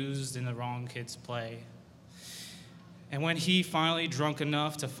puppet used in the wrong kid's play. And when he finally drunk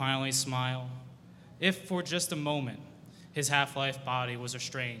enough to finally smile, if for just a moment his half-life body was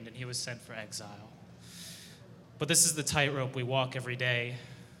restrained and he was sent for exile. But this is the tightrope we walk every day,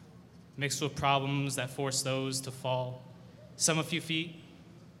 mixed with problems that force those to fall. Some a few feet,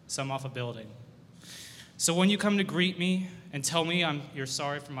 some off a building. So when you come to greet me and tell me you're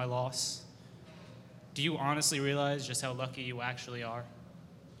sorry for my loss, do you honestly realize just how lucky you actually are?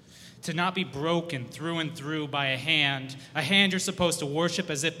 To not be broken through and through by a hand you're supposed to worship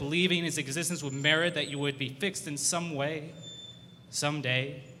as if believing its existence would merit that you would be fixed in some way,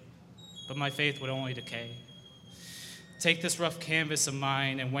 someday, but my faith would only decay. Take this rough canvas of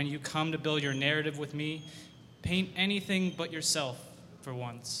mine, and when you come to build your narrative with me, paint anything but yourself for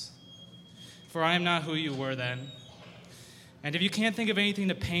once. For I am not who you were then. And if you can't think of anything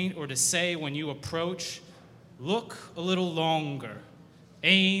to paint or to say when you approach, look a little longer,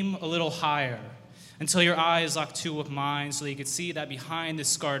 aim a little higher, until your eyes lock two with mine so that you can see that behind this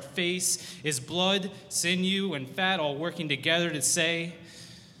scarred face is blood, sinew, and fat all working together to say,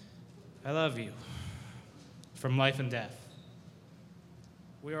 I love you, from life and death.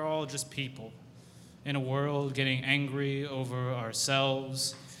 We are all just people in a world getting angry over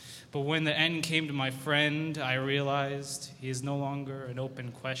ourselves. But when the end came to my friend, I realized he is no longer an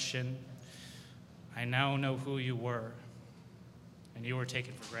open question. I now know who you were, and you were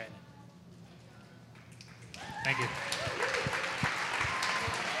taken for granted. Thank you.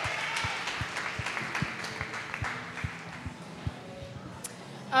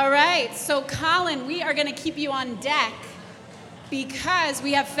 All right, so Colin, we are going to keep you on deck because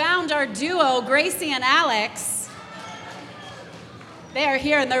we have found our duo, Gracie and Alex. They are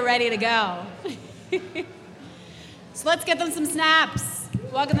here and they're ready to go. So let's get them some snaps.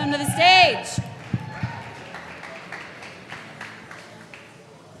 Welcome them to the stage.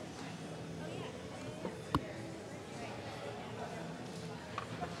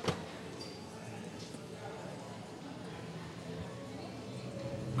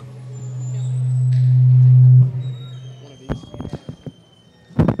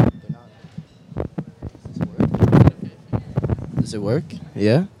 Does it work?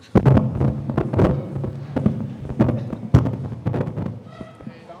 Yeah?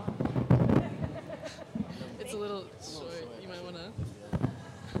 It's a little short. You might want to.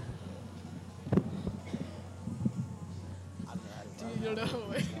 You don't know how it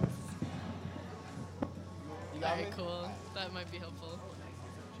works. Alright, cool. That might be helpful.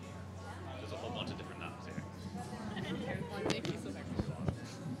 There's a whole bunch of different knobs here. Well, thank you so much.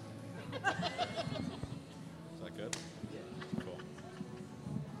 Is that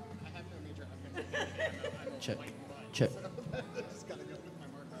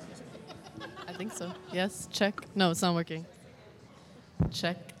think so. Yes, check. No, it's not working.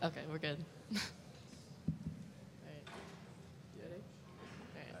 Check. Okay, we're good.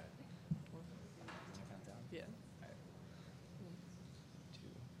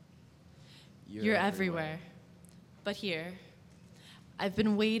 You're everywhere, but here. I've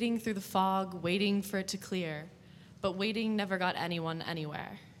been wading through the fog, waiting for it to clear, but waiting never got anyone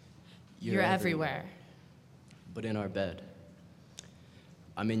anywhere. You're everywhere. But in our bed.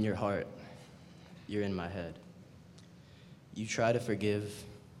 I'm in your heart. You're in my head. You try to forgive,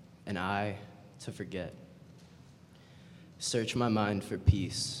 and I to forget. Search my mind for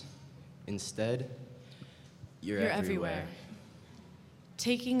peace. Instead, you're everywhere.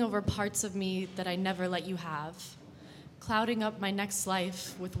 Taking over parts of me that I never let you have, clouding up my next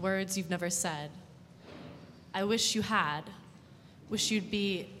life with words you've never said. I wish you had, wish you'd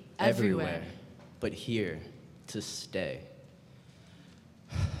be everywhere. But here to stay.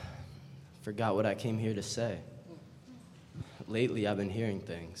 Forgot what I came here to say. Lately, I've been hearing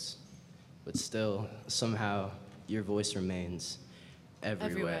things, but still, somehow, your voice remains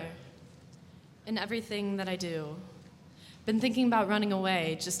everywhere. In everything that I do. Been thinking about running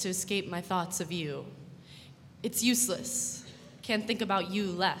away just to escape my thoughts of you. It's useless. Can't think about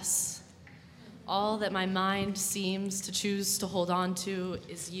you less. All that my mind seems to choose to hold on to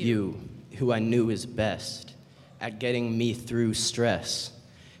is you. You, who I knew is best at getting me through stress.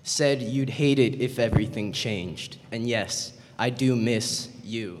 Said you'd hate it if everything changed. And yes, I do miss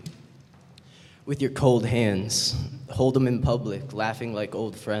you. With your cold hands, hold them in public, laughing like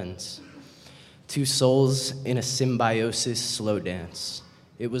old friends. Two souls in a symbiosis slow dance.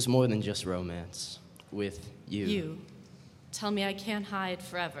 It was more than just romance with you. You. Tell me I can't hide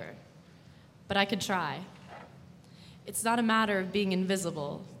forever, but I could try. It's not a matter of being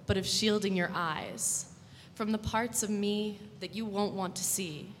invisible, but of shielding your eyes from the parts of me that you won't want to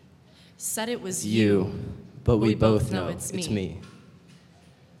see. Said it was you, but we both know it's me.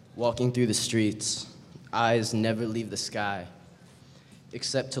 Walking through the streets, eyes never leave the sky,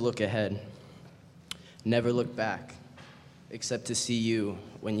 except to look ahead. Never look back, except to see you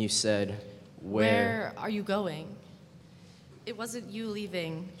when you said, Where are you going? It wasn't you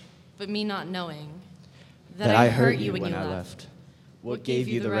leaving, but me not knowing that I hurt you when you left. What gave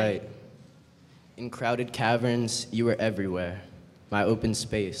you the right? In crowded caverns, you were everywhere, my open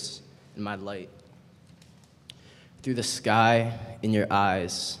space and my light. Through the sky, in your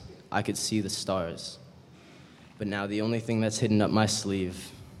eyes, I could see the stars. But now the only thing that's hidden up my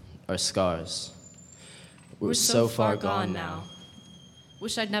sleeve are scars. We're so far gone now.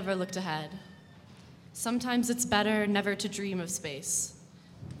 Wish I'd never looked ahead. Sometimes it's better never to dream of space,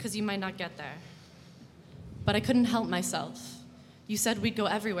 because you might not get there. But I couldn't help myself. You said we'd go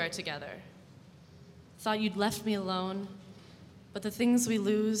everywhere together. Thought you'd left me alone, but the things we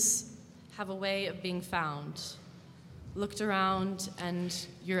lose have a way of being found. Looked around and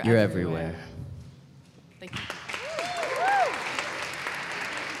you're everywhere. Thank you.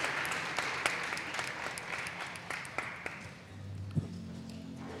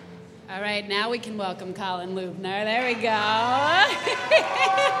 All right, now we can welcome Colin Lubner. There we go.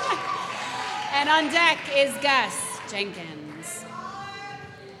 And on deck is Gus Jenkins.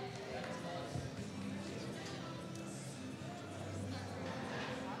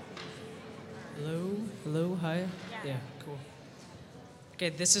 Hello, hi? Yeah, cool. Okay,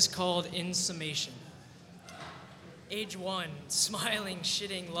 this is called In Summation. Age 1, smiling,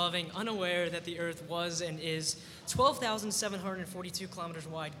 shitting, loving, unaware that the Earth was and is 12,742 kilometers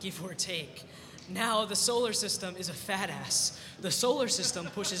wide, give or take. Now the solar system is a fat ass. The solar system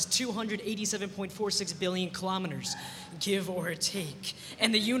pushes 287.46 billion kilometers, give or take.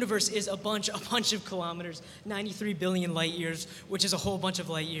 And the universe is a bunch of kilometers, 93 billion light years, which is a whole bunch of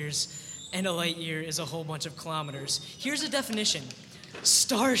light years. And a light year is a whole bunch of kilometers. Here's a definition.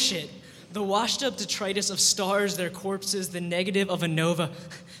 Star shit. The washed up detritus of stars, their corpses, the negative of a nova.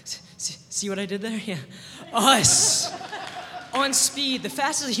 See what I did there? Yeah. Us. On speed, the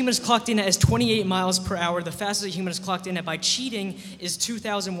fastest a human is clocked in at is 28 miles per hour. The fastest a human is clocked in at by cheating is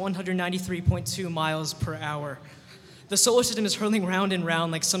 2,193.2 miles per hour. The solar system is hurling round and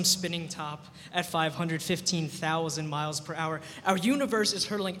round like some spinning top at 515,000 miles per hour. Our universe is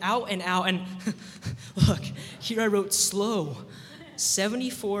hurtling out, and look, here I wrote slow.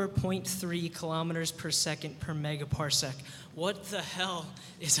 74.3 kilometers per second per megaparsec. What the hell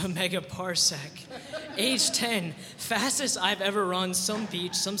is a megaparsec? Age 10, fastest I've ever run, some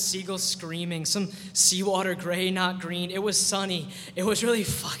beach, some seagulls screaming, some seawater gray, not green. It was sunny. It was really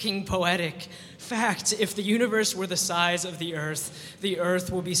fucking poetic. Fact, if the universe were the size of the Earth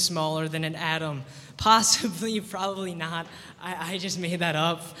will be smaller than an atom. Possibly, probably not. I just made that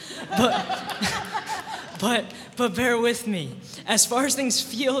up. But bear with me. As far as things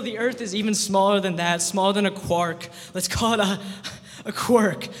feel, the Earth is even smaller than that, smaller than a quark. Let's call it a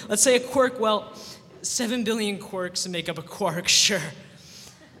quirk. Let's say a quirk, well, 7 billion quirks make up a quark, sure.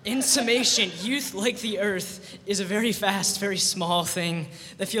 In summation, youth, like the Earth, is a very fast, very small thing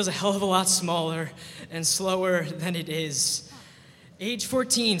that feels a hell of a lot smaller and slower than it is. Age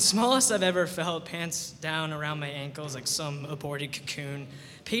 14, smallest I've ever felt, pants down around my ankles like some aborted cocoon.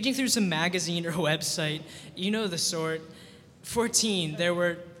 Paging through some magazine or website, you know the sort. 14, there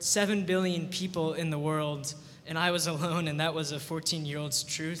were 7 billion people in the world, and I was alone, and that was a 14-year-old's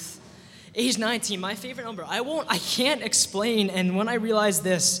truth. Age 19, my favorite number. I can't explain, and when I realized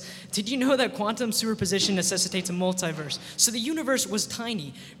this, did you know that quantum superposition necessitates a multiverse? So the universe was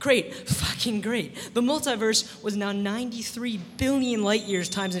tiny. Great, fucking great. The multiverse was now 93 billion light years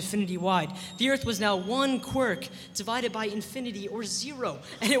times infinity wide. The Earth was now one quirk divided by infinity or zero,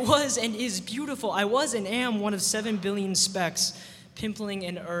 and it was and is beautiful. I was and am one of 7 billion specks pimpling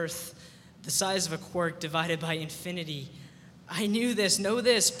an Earth the size of a quirk divided by infinity. I knew this, know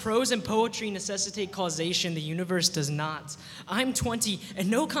this. Prose and poetry necessitate causation. The universe does not. I'm 20,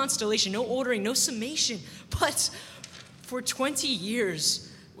 and no constellation, no ordering, no summation. But for 20 years,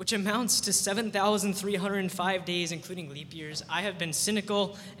 which amounts to 7,305 days, including leap years, I have been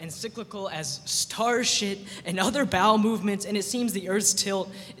cynical and cyclical as star shit and other bowel movements, and it seems the Earth's tilt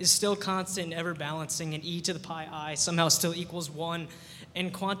is still constant and ever balancing, and e to the pi I somehow still equals 1,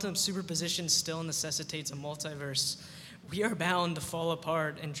 and quantum superposition still necessitates a multiverse. We are bound to fall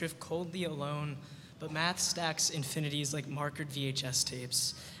apart and drift coldly alone, but math stacks infinities like markered VHS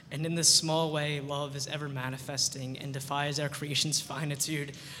tapes. And in this small way, love is ever manifesting and defies our creation's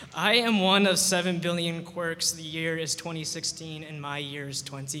finitude. I am one of 7 billion quirks. The year is 2016, and my year is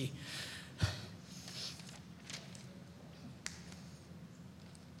 20.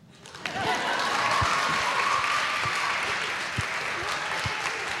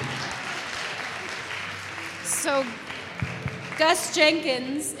 So Gus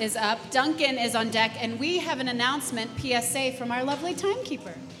Jenkins is up, Duncan is on deck, and we have an announcement, PSA, from our lovely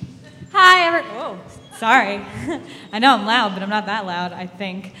timekeeper. Hi, whoa, sorry. I know I'm loud, but I'm not that loud, I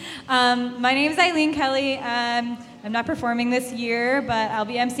think. My name is Eileen Kelly. I'm not performing this year, but I'll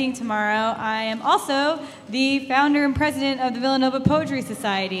be emceeing tomorrow. I am also the founder and president of the Villanova Poetry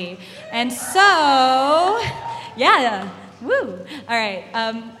Society. And so, yeah. Woo! All right.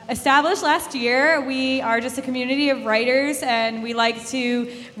 Established last year, we are just a community of writers, and we like to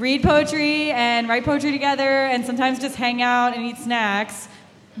read poetry and write poetry together, and sometimes just hang out and eat snacks,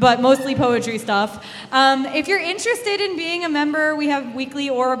 but mostly poetry stuff. If you're interested in being a member, we have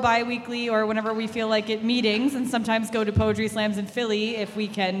weekly or bi-weekly or whenever we feel like it meetings, and sometimes go to poetry slams in Philly if we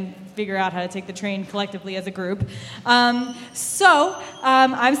can figure out how to take the train collectively as a group. I'm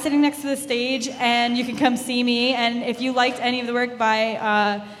sitting next to the stage, and you can come see me, and if you liked any of the work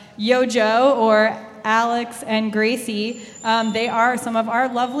by Yojo or Alex and Gracie, they are some of our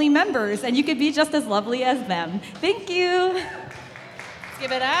lovely members, and you could be just as lovely as them. Thank you. Let's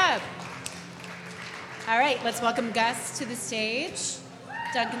give it up. All right, let's welcome Gus to the stage.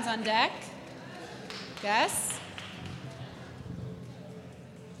 Duncan's on deck. Gus.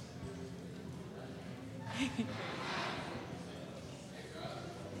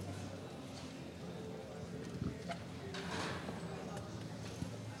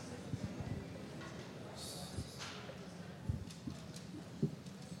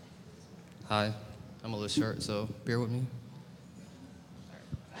 Hi, I'm a little short, so bear with me.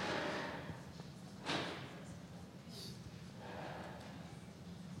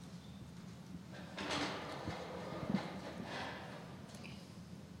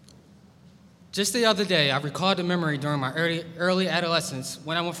 Just the other day, I recalled a memory during my early adolescence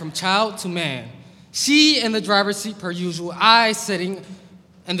when I went from child to man. She in the driver's seat per usual, I sitting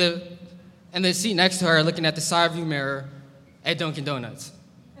in the seat next to her looking at the side view mirror at Dunkin' Donuts.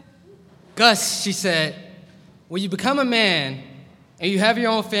 Gus, she said, when you become a man and you have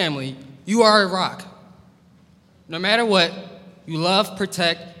your own family, you are a rock. No matter what, you love,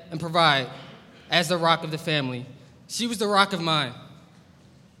 protect, and provide as the rock of the family. She was the rock of mine.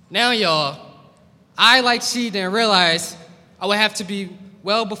 Now, y'all, I, like she, didn't realize I would have to be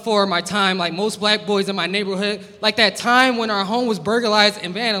well before my time, like most black boys in my neighborhood. Like that time when our home was burglarized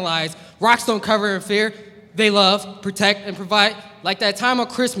and vandalized. Rocks don't cover in fear. They love, protect, and provide. Like that time on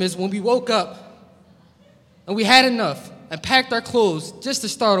Christmas when we woke up and we had enough and packed our clothes just to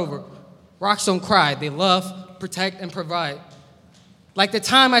start over. Rocks don't cry. They love, protect, and provide. Like the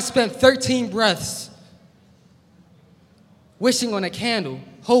time I spent 13 breaths wishing on a candle,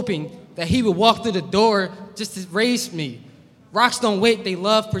 hoping that he would walk through the door just to raise me. Rocks don't wait. They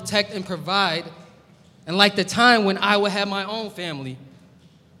love, protect, and provide. And like the time when I would have my own family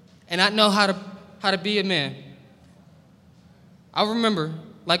and not know how to be a man. I remember,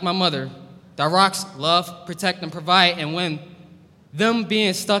 like my mother, that rocks love, protect, and provide. And when them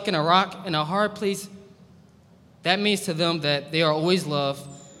being stuck in a rock in a hard place, that means to them that they are always loved,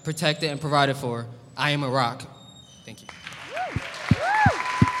 protected, and provided for. I am a rock. Thank you.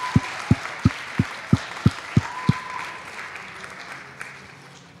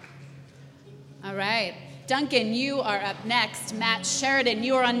 All right. Duncan, you are up next. Matt Sheridan,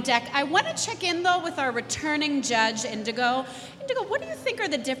 you are on deck. I want to check in, though, with our returning judge, Indigo. Indigo, what do you think are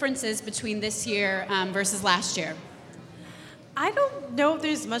the differences between this year versus last year? I don't know if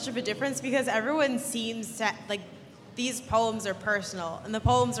there's much of a difference because everyone seems to, like, these poems are personal. And the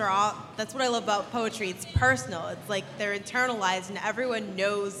poems are all, that's what I love about poetry. It's personal. It's like they're internalized and everyone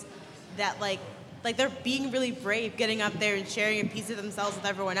knows that, like they're being really brave getting up there and sharing a piece of themselves with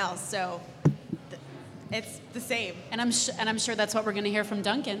everyone else. So it's the same. And I'm sure that's what we're going to hear from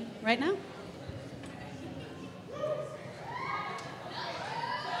Duncan right now.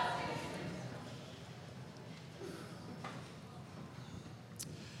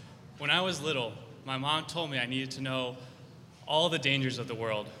 When I was little, my mom told me I needed to know all the dangers of the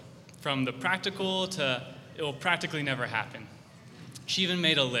world, from the practical to it will practically never happen. She even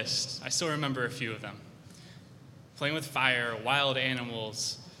made a list. I still remember a few of them. Playing with fire, wild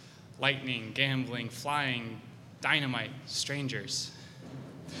animals, lightning, gambling, flying, dynamite, strangers.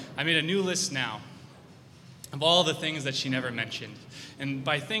 I made a new list now of all the things that she never mentioned. And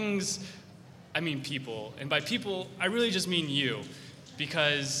by things, I mean people. And by people, I really just mean you,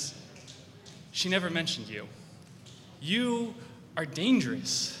 because she never mentioned you. You are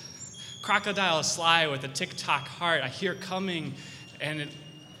dangerous. Crocodile sly with a tick-tock heart I hear coming, and it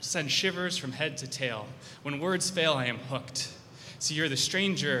sends shivers from head to tail. When words fail, I am hooked. See, you're the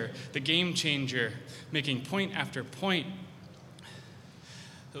stranger, the game changer, making point after point,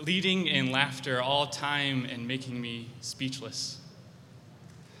 leading in laughter all time and making me speechless.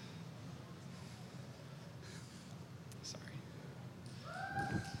 Sorry.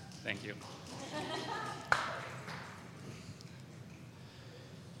 Thank you.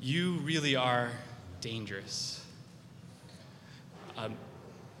 You really are dangerous.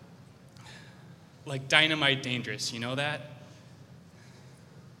 Like dynamite dangerous, you know that?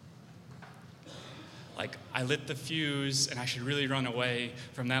 Like, I lit the fuse and I should really run away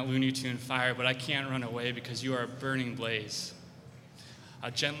from that Looney Tune fire, but I can't run away because you are a burning blaze. A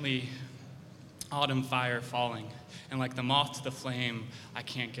gently autumn fire falling, and like the moth to the flame, I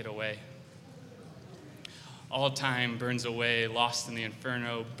can't get away. All time burns away, lost in the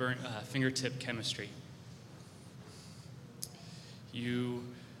inferno, fingertip chemistry. You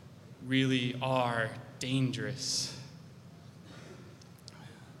really are dangerous.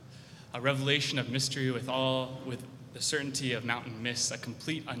 A revelation of mystery with the certainty of mountain mists, a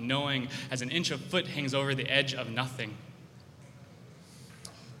complete unknowing as an inch of foot hangs over the edge of nothing.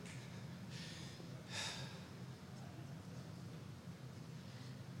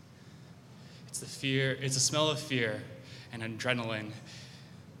 It's the smell of fear and adrenaline.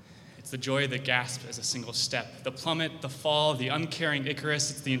 It's the joy that gasps as a single step. The plummet, the fall, the uncaring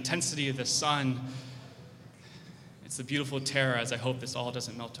Icarus. It's the intensity of the sun. It's the beautiful terror as I hope this all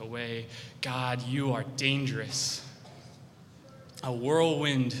doesn't melt away. God, you are dangerous. A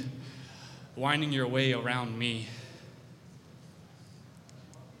whirlwind winding your way around me.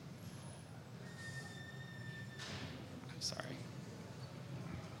 I'm sorry.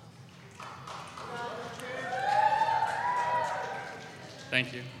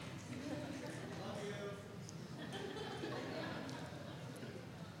 Thank you.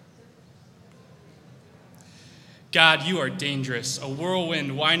 God, you are dangerous, a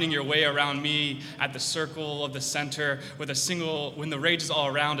whirlwind winding your way around me at the circle of the center when the rage is all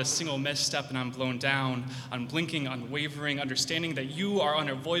around, a single misstep and I'm blown down, unblinking, unwavering, understanding that you are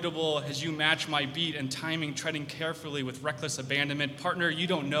unavoidable as you match my beat and timing, treading carefully with reckless abandonment. Partner, you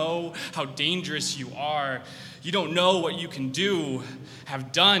don't know how dangerous you are. You don't know what you can do,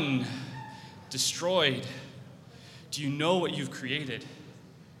 have done, destroyed. Do you know what you've created?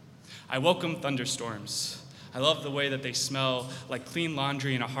 I welcome thunderstorms. I love the way that they smell like clean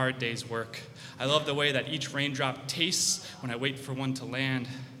laundry and a hard day's work. I love the way that each raindrop tastes when I wait for one to land.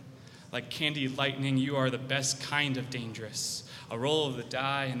 Like candy lightning, you are the best kind of dangerous. A roll of the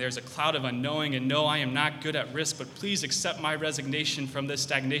die, and there's a cloud of unknowing, and no, I am not good at risk, but please accept my resignation from this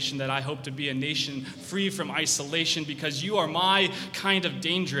stagnation that I hope to be a nation free from isolation, because you are my kind of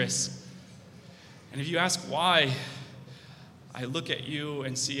dangerous. And if you ask why, I look at you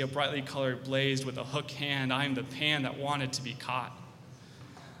and see a brightly colored blaze with a hook hand. I am the pan that wanted to be caught.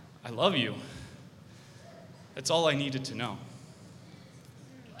 I love you. That's all I needed to know.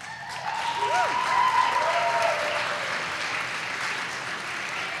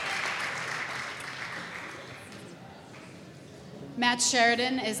 Matt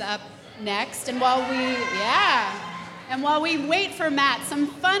Sheridan is up next, and while we wait for Matt, some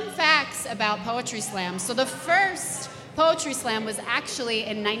fun facts about Poetry Slam. So the first Poetry Slam was actually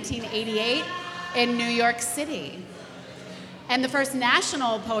in 1988 in New York City. And the first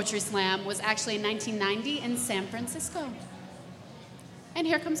national Poetry Slam was actually in 1990 in San Francisco. And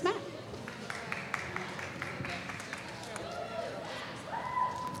here comes Matt.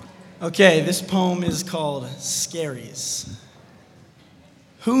 Okay, this poem is called Scaries.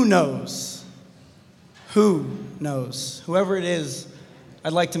 Who knows? Who knows? Whoever it is,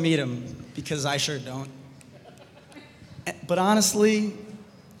 I'd like to meet him, because I sure don't. But honestly,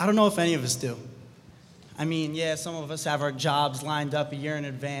 I don't know if any of us do. I mean, yeah, some of us have our jobs lined up a year in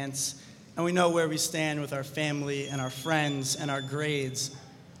advance, and we know where we stand with our family and our friends and our grades.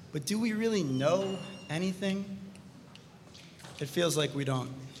 But do we really know anything? It feels like we don't.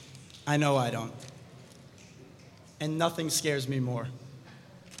 I know I don't. And nothing scares me more.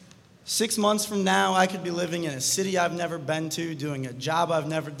 6 months from now, I could be living in a city I've never been to, doing a job I've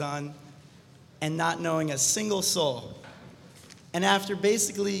never done, and not knowing a single soul. And after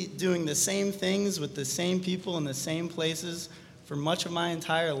basically doing the same things with the same people in the same places for much of my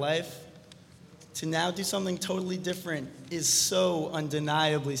entire life, to now do something totally different is so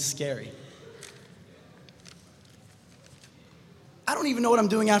undeniably scary. I don't even know what I'm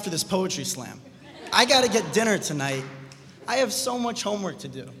doing after this poetry slam. I gotta get dinner tonight. I have so much homework to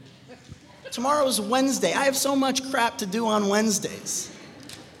do. Tomorrow's Wednesday. I have so much crap to do on Wednesdays.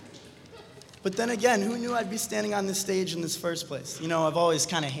 But then again, who knew I'd be standing on this stage in this first place? You know, I've always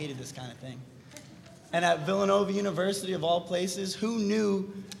kind of hated this kind of thing. And at Villanova University, of all places, who knew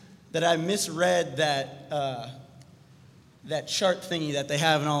that I misread that chart thingy that they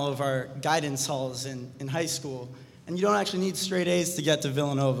have in all of our guidance halls in high school? And you don't actually need straight A's to get to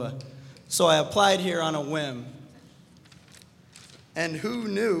Villanova. So I applied here on a whim. And who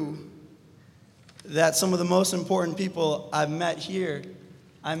knew that some of the most important people I've met here,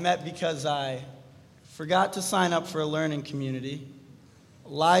 I met because I forgot to sign up for a learning community,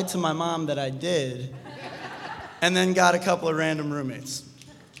 lied to my mom that I did, and then got a couple of random roommates.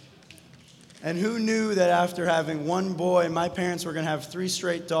 And who knew that after having one boy, my parents were going to have 3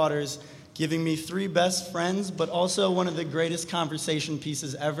 straight daughters, giving me 3 best friends, but also one of the greatest conversation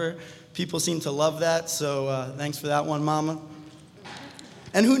pieces ever. People seem to love that, so thanks for that one, Mama.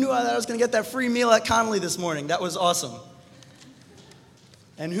 And who knew that I was going to get that free meal at Connolly this morning? That was awesome.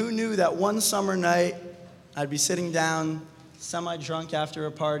 And who knew that one summer night, I'd be sitting down, semi-drunk after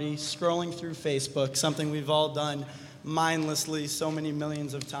a party, scrolling through Facebook, something we've all done mindlessly so many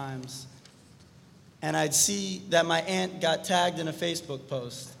millions of times. And I'd see that my aunt got tagged in a Facebook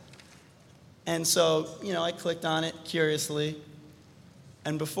post. And so, you know, I clicked on it curiously.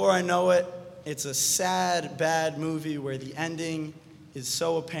 And before I know it, it's a sad, bad movie where the ending is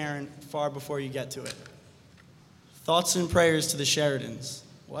so apparent far before you get to it. Thoughts and prayers to the Sheridans.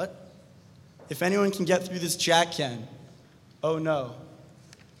 What? If anyone can get through this, Jack can. Oh no.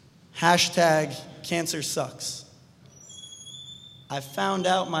 Hashtag cancer sucks. I found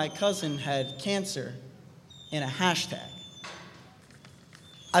out my cousin had cancer in a hashtag.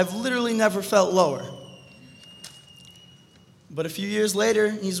 I've literally never felt lower. But a few years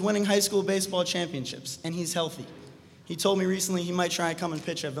later, he's winning high school baseball championships, and he's healthy. He told me recently he might try and come and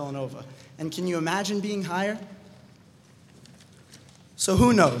pitch at Villanova. And can you imagine being higher? So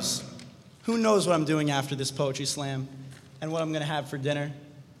who knows? Who knows what I'm doing after this poetry slam and what I'm going to have for dinner?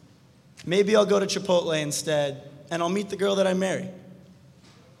 Maybe I'll go to Chipotle instead, and I'll meet the girl that I marry.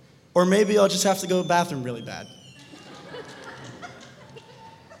 Or maybe I'll just have to go to the bathroom really bad.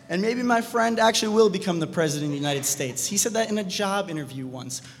 And maybe my friend actually will become the president of the United States. He said that in a job interview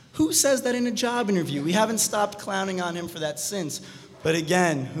once. Who says that in a job interview? We haven't stopped clowning on him for that since. But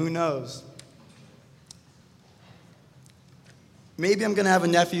again, who knows? Maybe I'm going to have a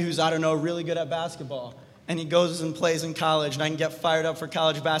nephew who's, I don't know, really good at basketball. And he goes and plays in college, and I can get fired up for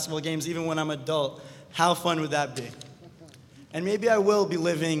college basketball games even when I'm an adult. How fun would that be? And maybe I will be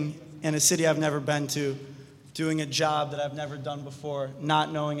living in a city I've never been to, doing a job that I've never done before,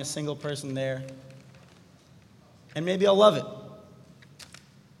 not knowing a single person there. And maybe I'll love it.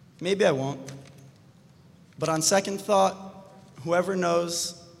 Maybe I won't. But on second thought, whoever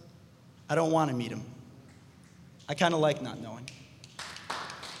knows, I don't want to meet him. I kind of like not knowing.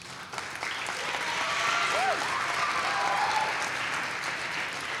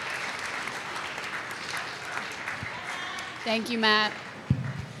 Thank you, Matt.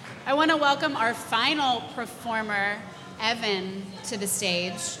 I want to welcome our final performer, Evan, to the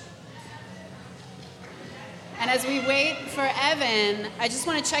stage. And as we wait for Evan, I just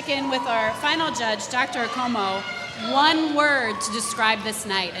want to check in with our final judge, Dr. Akomo. One word to describe this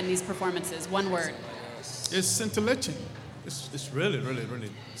night and these performances. One word. It's scintillating. It's really, really, really.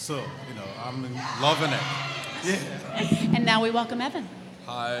 So, I'm loving it. Yeah. And now we welcome Evan.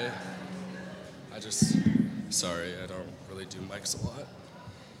 Hi. Sorry, I don't really do mics a lot.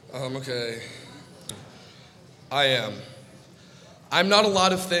 Okay. I'm not a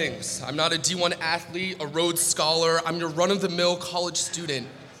lot of things. I'm not a D1 athlete, a Rhodes Scholar. I'm your run-of-the-mill college student,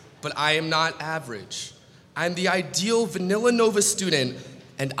 but I am not average. I'm the ideal Villanova student,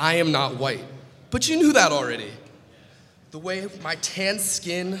 and I am not white. But you knew that already. The way my tan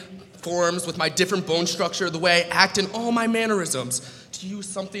skin forms with my different bone structure, the way I act in all my mannerisms, to you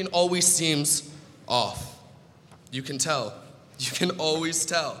something always seems off. You can tell. You can always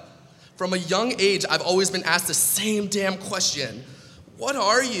tell. From a young age, I've always been asked the same damn question. What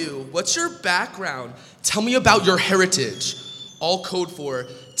are you? What's your background? Tell me about your heritage. All code for,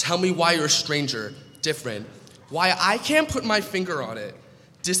 tell me why you're a stranger, different. Why I can't put my finger on it.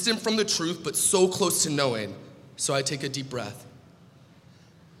 Distant from the truth, but so close to knowing. So I take a deep breath.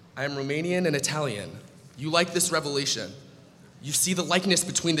 I am Romanian and Italian. You like this revelation. You see the likeness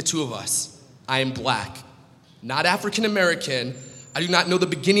between the two of us. I am black. Not African American. I do not know the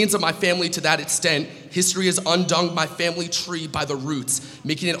beginnings of my family to that extent. History has undung my family tree by the roots,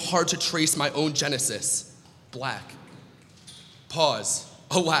 making it hard to trace my own genesis. Black. Pause.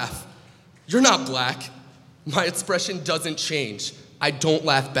 A laugh. You're not black. My expression doesn't change. I don't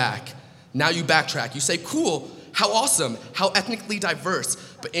laugh back. Now you backtrack. You say, cool, how awesome, how ethnically diverse.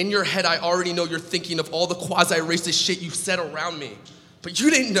 But in your head, I already know you're thinking of all the quasi-racist shit you said around me. But you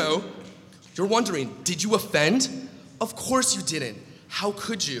didn't know. You're wondering, did you offend? Of course you didn't. How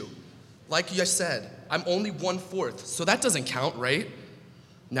could you? Like I said, I'm only 1/4, so that doesn't count, right?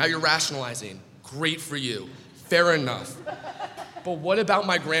 Now you're rationalizing. Great for you. Fair enough. But what about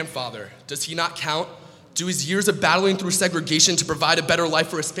my grandfather? Does he not count? Do his years of battling through segregation to provide a better life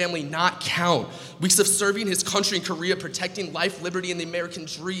for his family not count? Weeks of serving his country in Korea, protecting life, liberty, and the American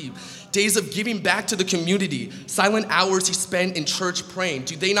dream. Days of giving back to the community. Silent hours he spent in church praying.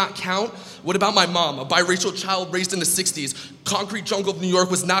 Do they not count? What about my mom, a biracial child raised in the 60s? Concrete jungle of New York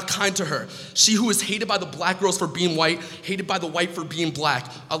was not kind to her. She who was hated by the black girls for being white, hated by the white for being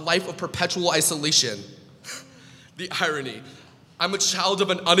black. A life of perpetual isolation. The irony. I'm a child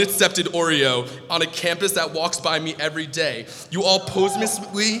of an unaccepted Oreo on a campus that walks by me every day. You all pose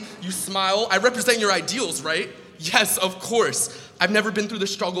mystically, you smile. I represent your ideals, right? Yes, of course. I've never been through the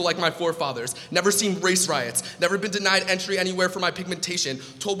struggle like my forefathers, never seen race riots, never been denied entry anywhere for my pigmentation,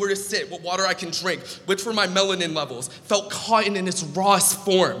 told where to sit, what water I can drink, which were my melanin levels, felt cotton in its rawest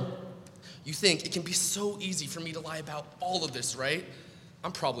form. You think it can be so easy for me to lie about all of this, right?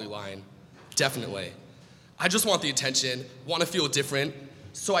 I'm probably lying, definitely. I just want the attention, want to feel different,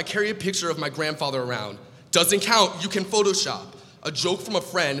 so I carry a picture of my grandfather around. Doesn't count, you can Photoshop. A joke from a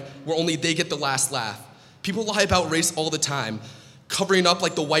friend where only they get the last laugh. People lie about race all the time, covering up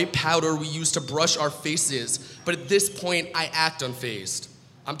like the white powder we use to brush our faces, but at this point, I act unfazed.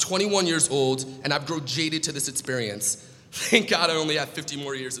 I'm 21 years old, and I've grown jaded to this experience. Thank God I only have 50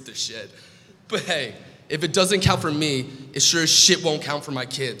 more years of this shit. But hey, if it doesn't count for me, it sure as shit won't count for my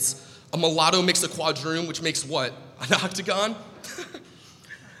kids. A mulatto makes a quadroon, which makes what? An octagon?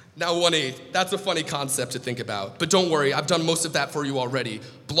 Now 1/8, that's a funny concept to think about. But don't worry, I've done most of that for you already.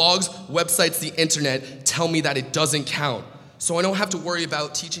 Blogs, websites, the internet tell me that it doesn't count. So I don't have to worry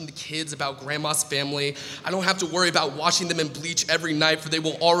about teaching the kids about grandma's family. I don't have to worry about washing them in bleach every night, for they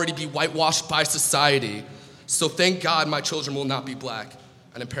will already be whitewashed by society. So thank God my children will not be black,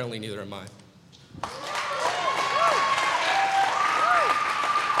 and apparently neither am I.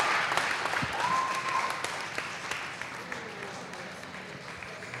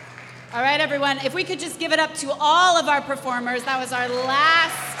 All right, everyone, if we could just give it up to all of our performers. That was our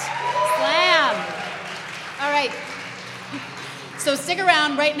last slam. All right. So stick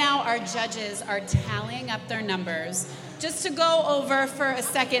around. Right now, our judges are tallying up their numbers. Just to go over for a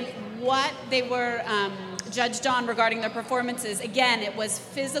second, what they were judged on regarding their performances, again, it was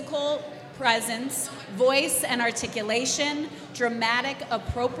physical presence, voice and articulation, dramatic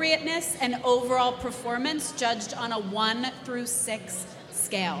appropriateness, and overall performance judged on a 1 through 6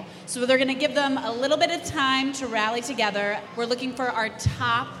 scale. So they're gonna give them a little bit of time to rally together. We're looking for our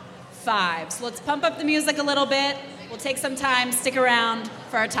top 5. So let's pump up the music a little bit. We'll take some time, stick around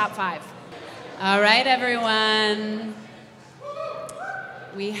for our top 5. All right, everyone.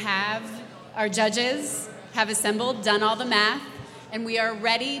 We have our judges have assembled, done all the math, and we are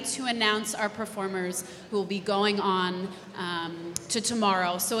ready to announce our performers who will be going on to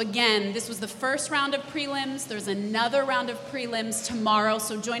tomorrow. So again, this was the first round of prelims. There's another round of prelims tomorrow,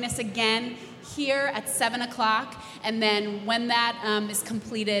 so join us again here at 7 o'clock, and then when that is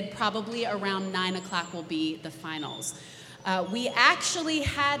completed, probably around 9 o'clock will be the finals. We actually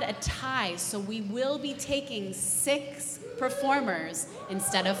had a tie, so we will be taking 6 performers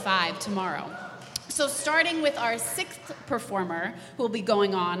instead of 5 tomorrow. So starting with our 6th performer, who will be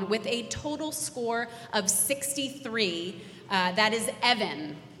going on with a total score of 63, that is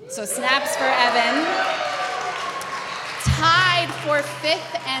Evan. So snaps for Evan. Tied for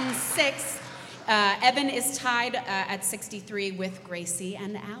 5th and 6th, Evan is tied at 63 with Gracie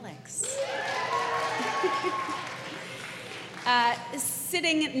and Alex.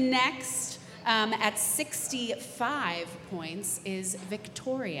 Sitting next at 65 points is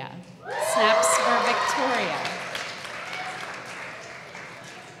Victoria. Snaps for Victoria.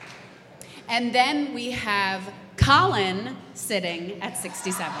 And then we have Colin sitting at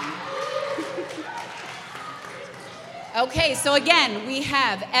 67. Okay, so again, we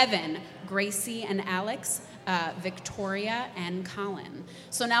have Evan, Gracie, and Alex, Victoria, and Colin.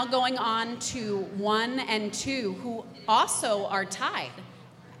 So now going on to 1 and 2, who also are tied.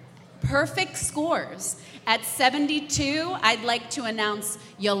 Perfect scores. At 72, I'd like to announce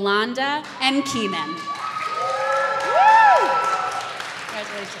Yolanda and Keenan. Woo!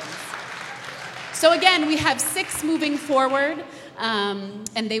 Congratulations. So again, we have 6 moving forward,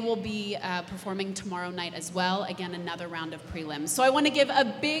 and they will be performing tomorrow night as well. Again, another round of prelims. So I want to give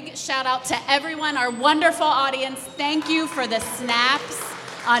a big shout out to everyone, our wonderful audience. Thank you for the snaps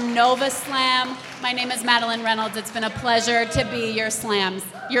on Nova Slam. My name is Madeline Reynolds. It's been a pleasure to be your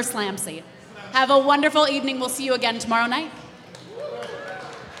slamsy. Have a wonderful evening. We'll see you again tomorrow night.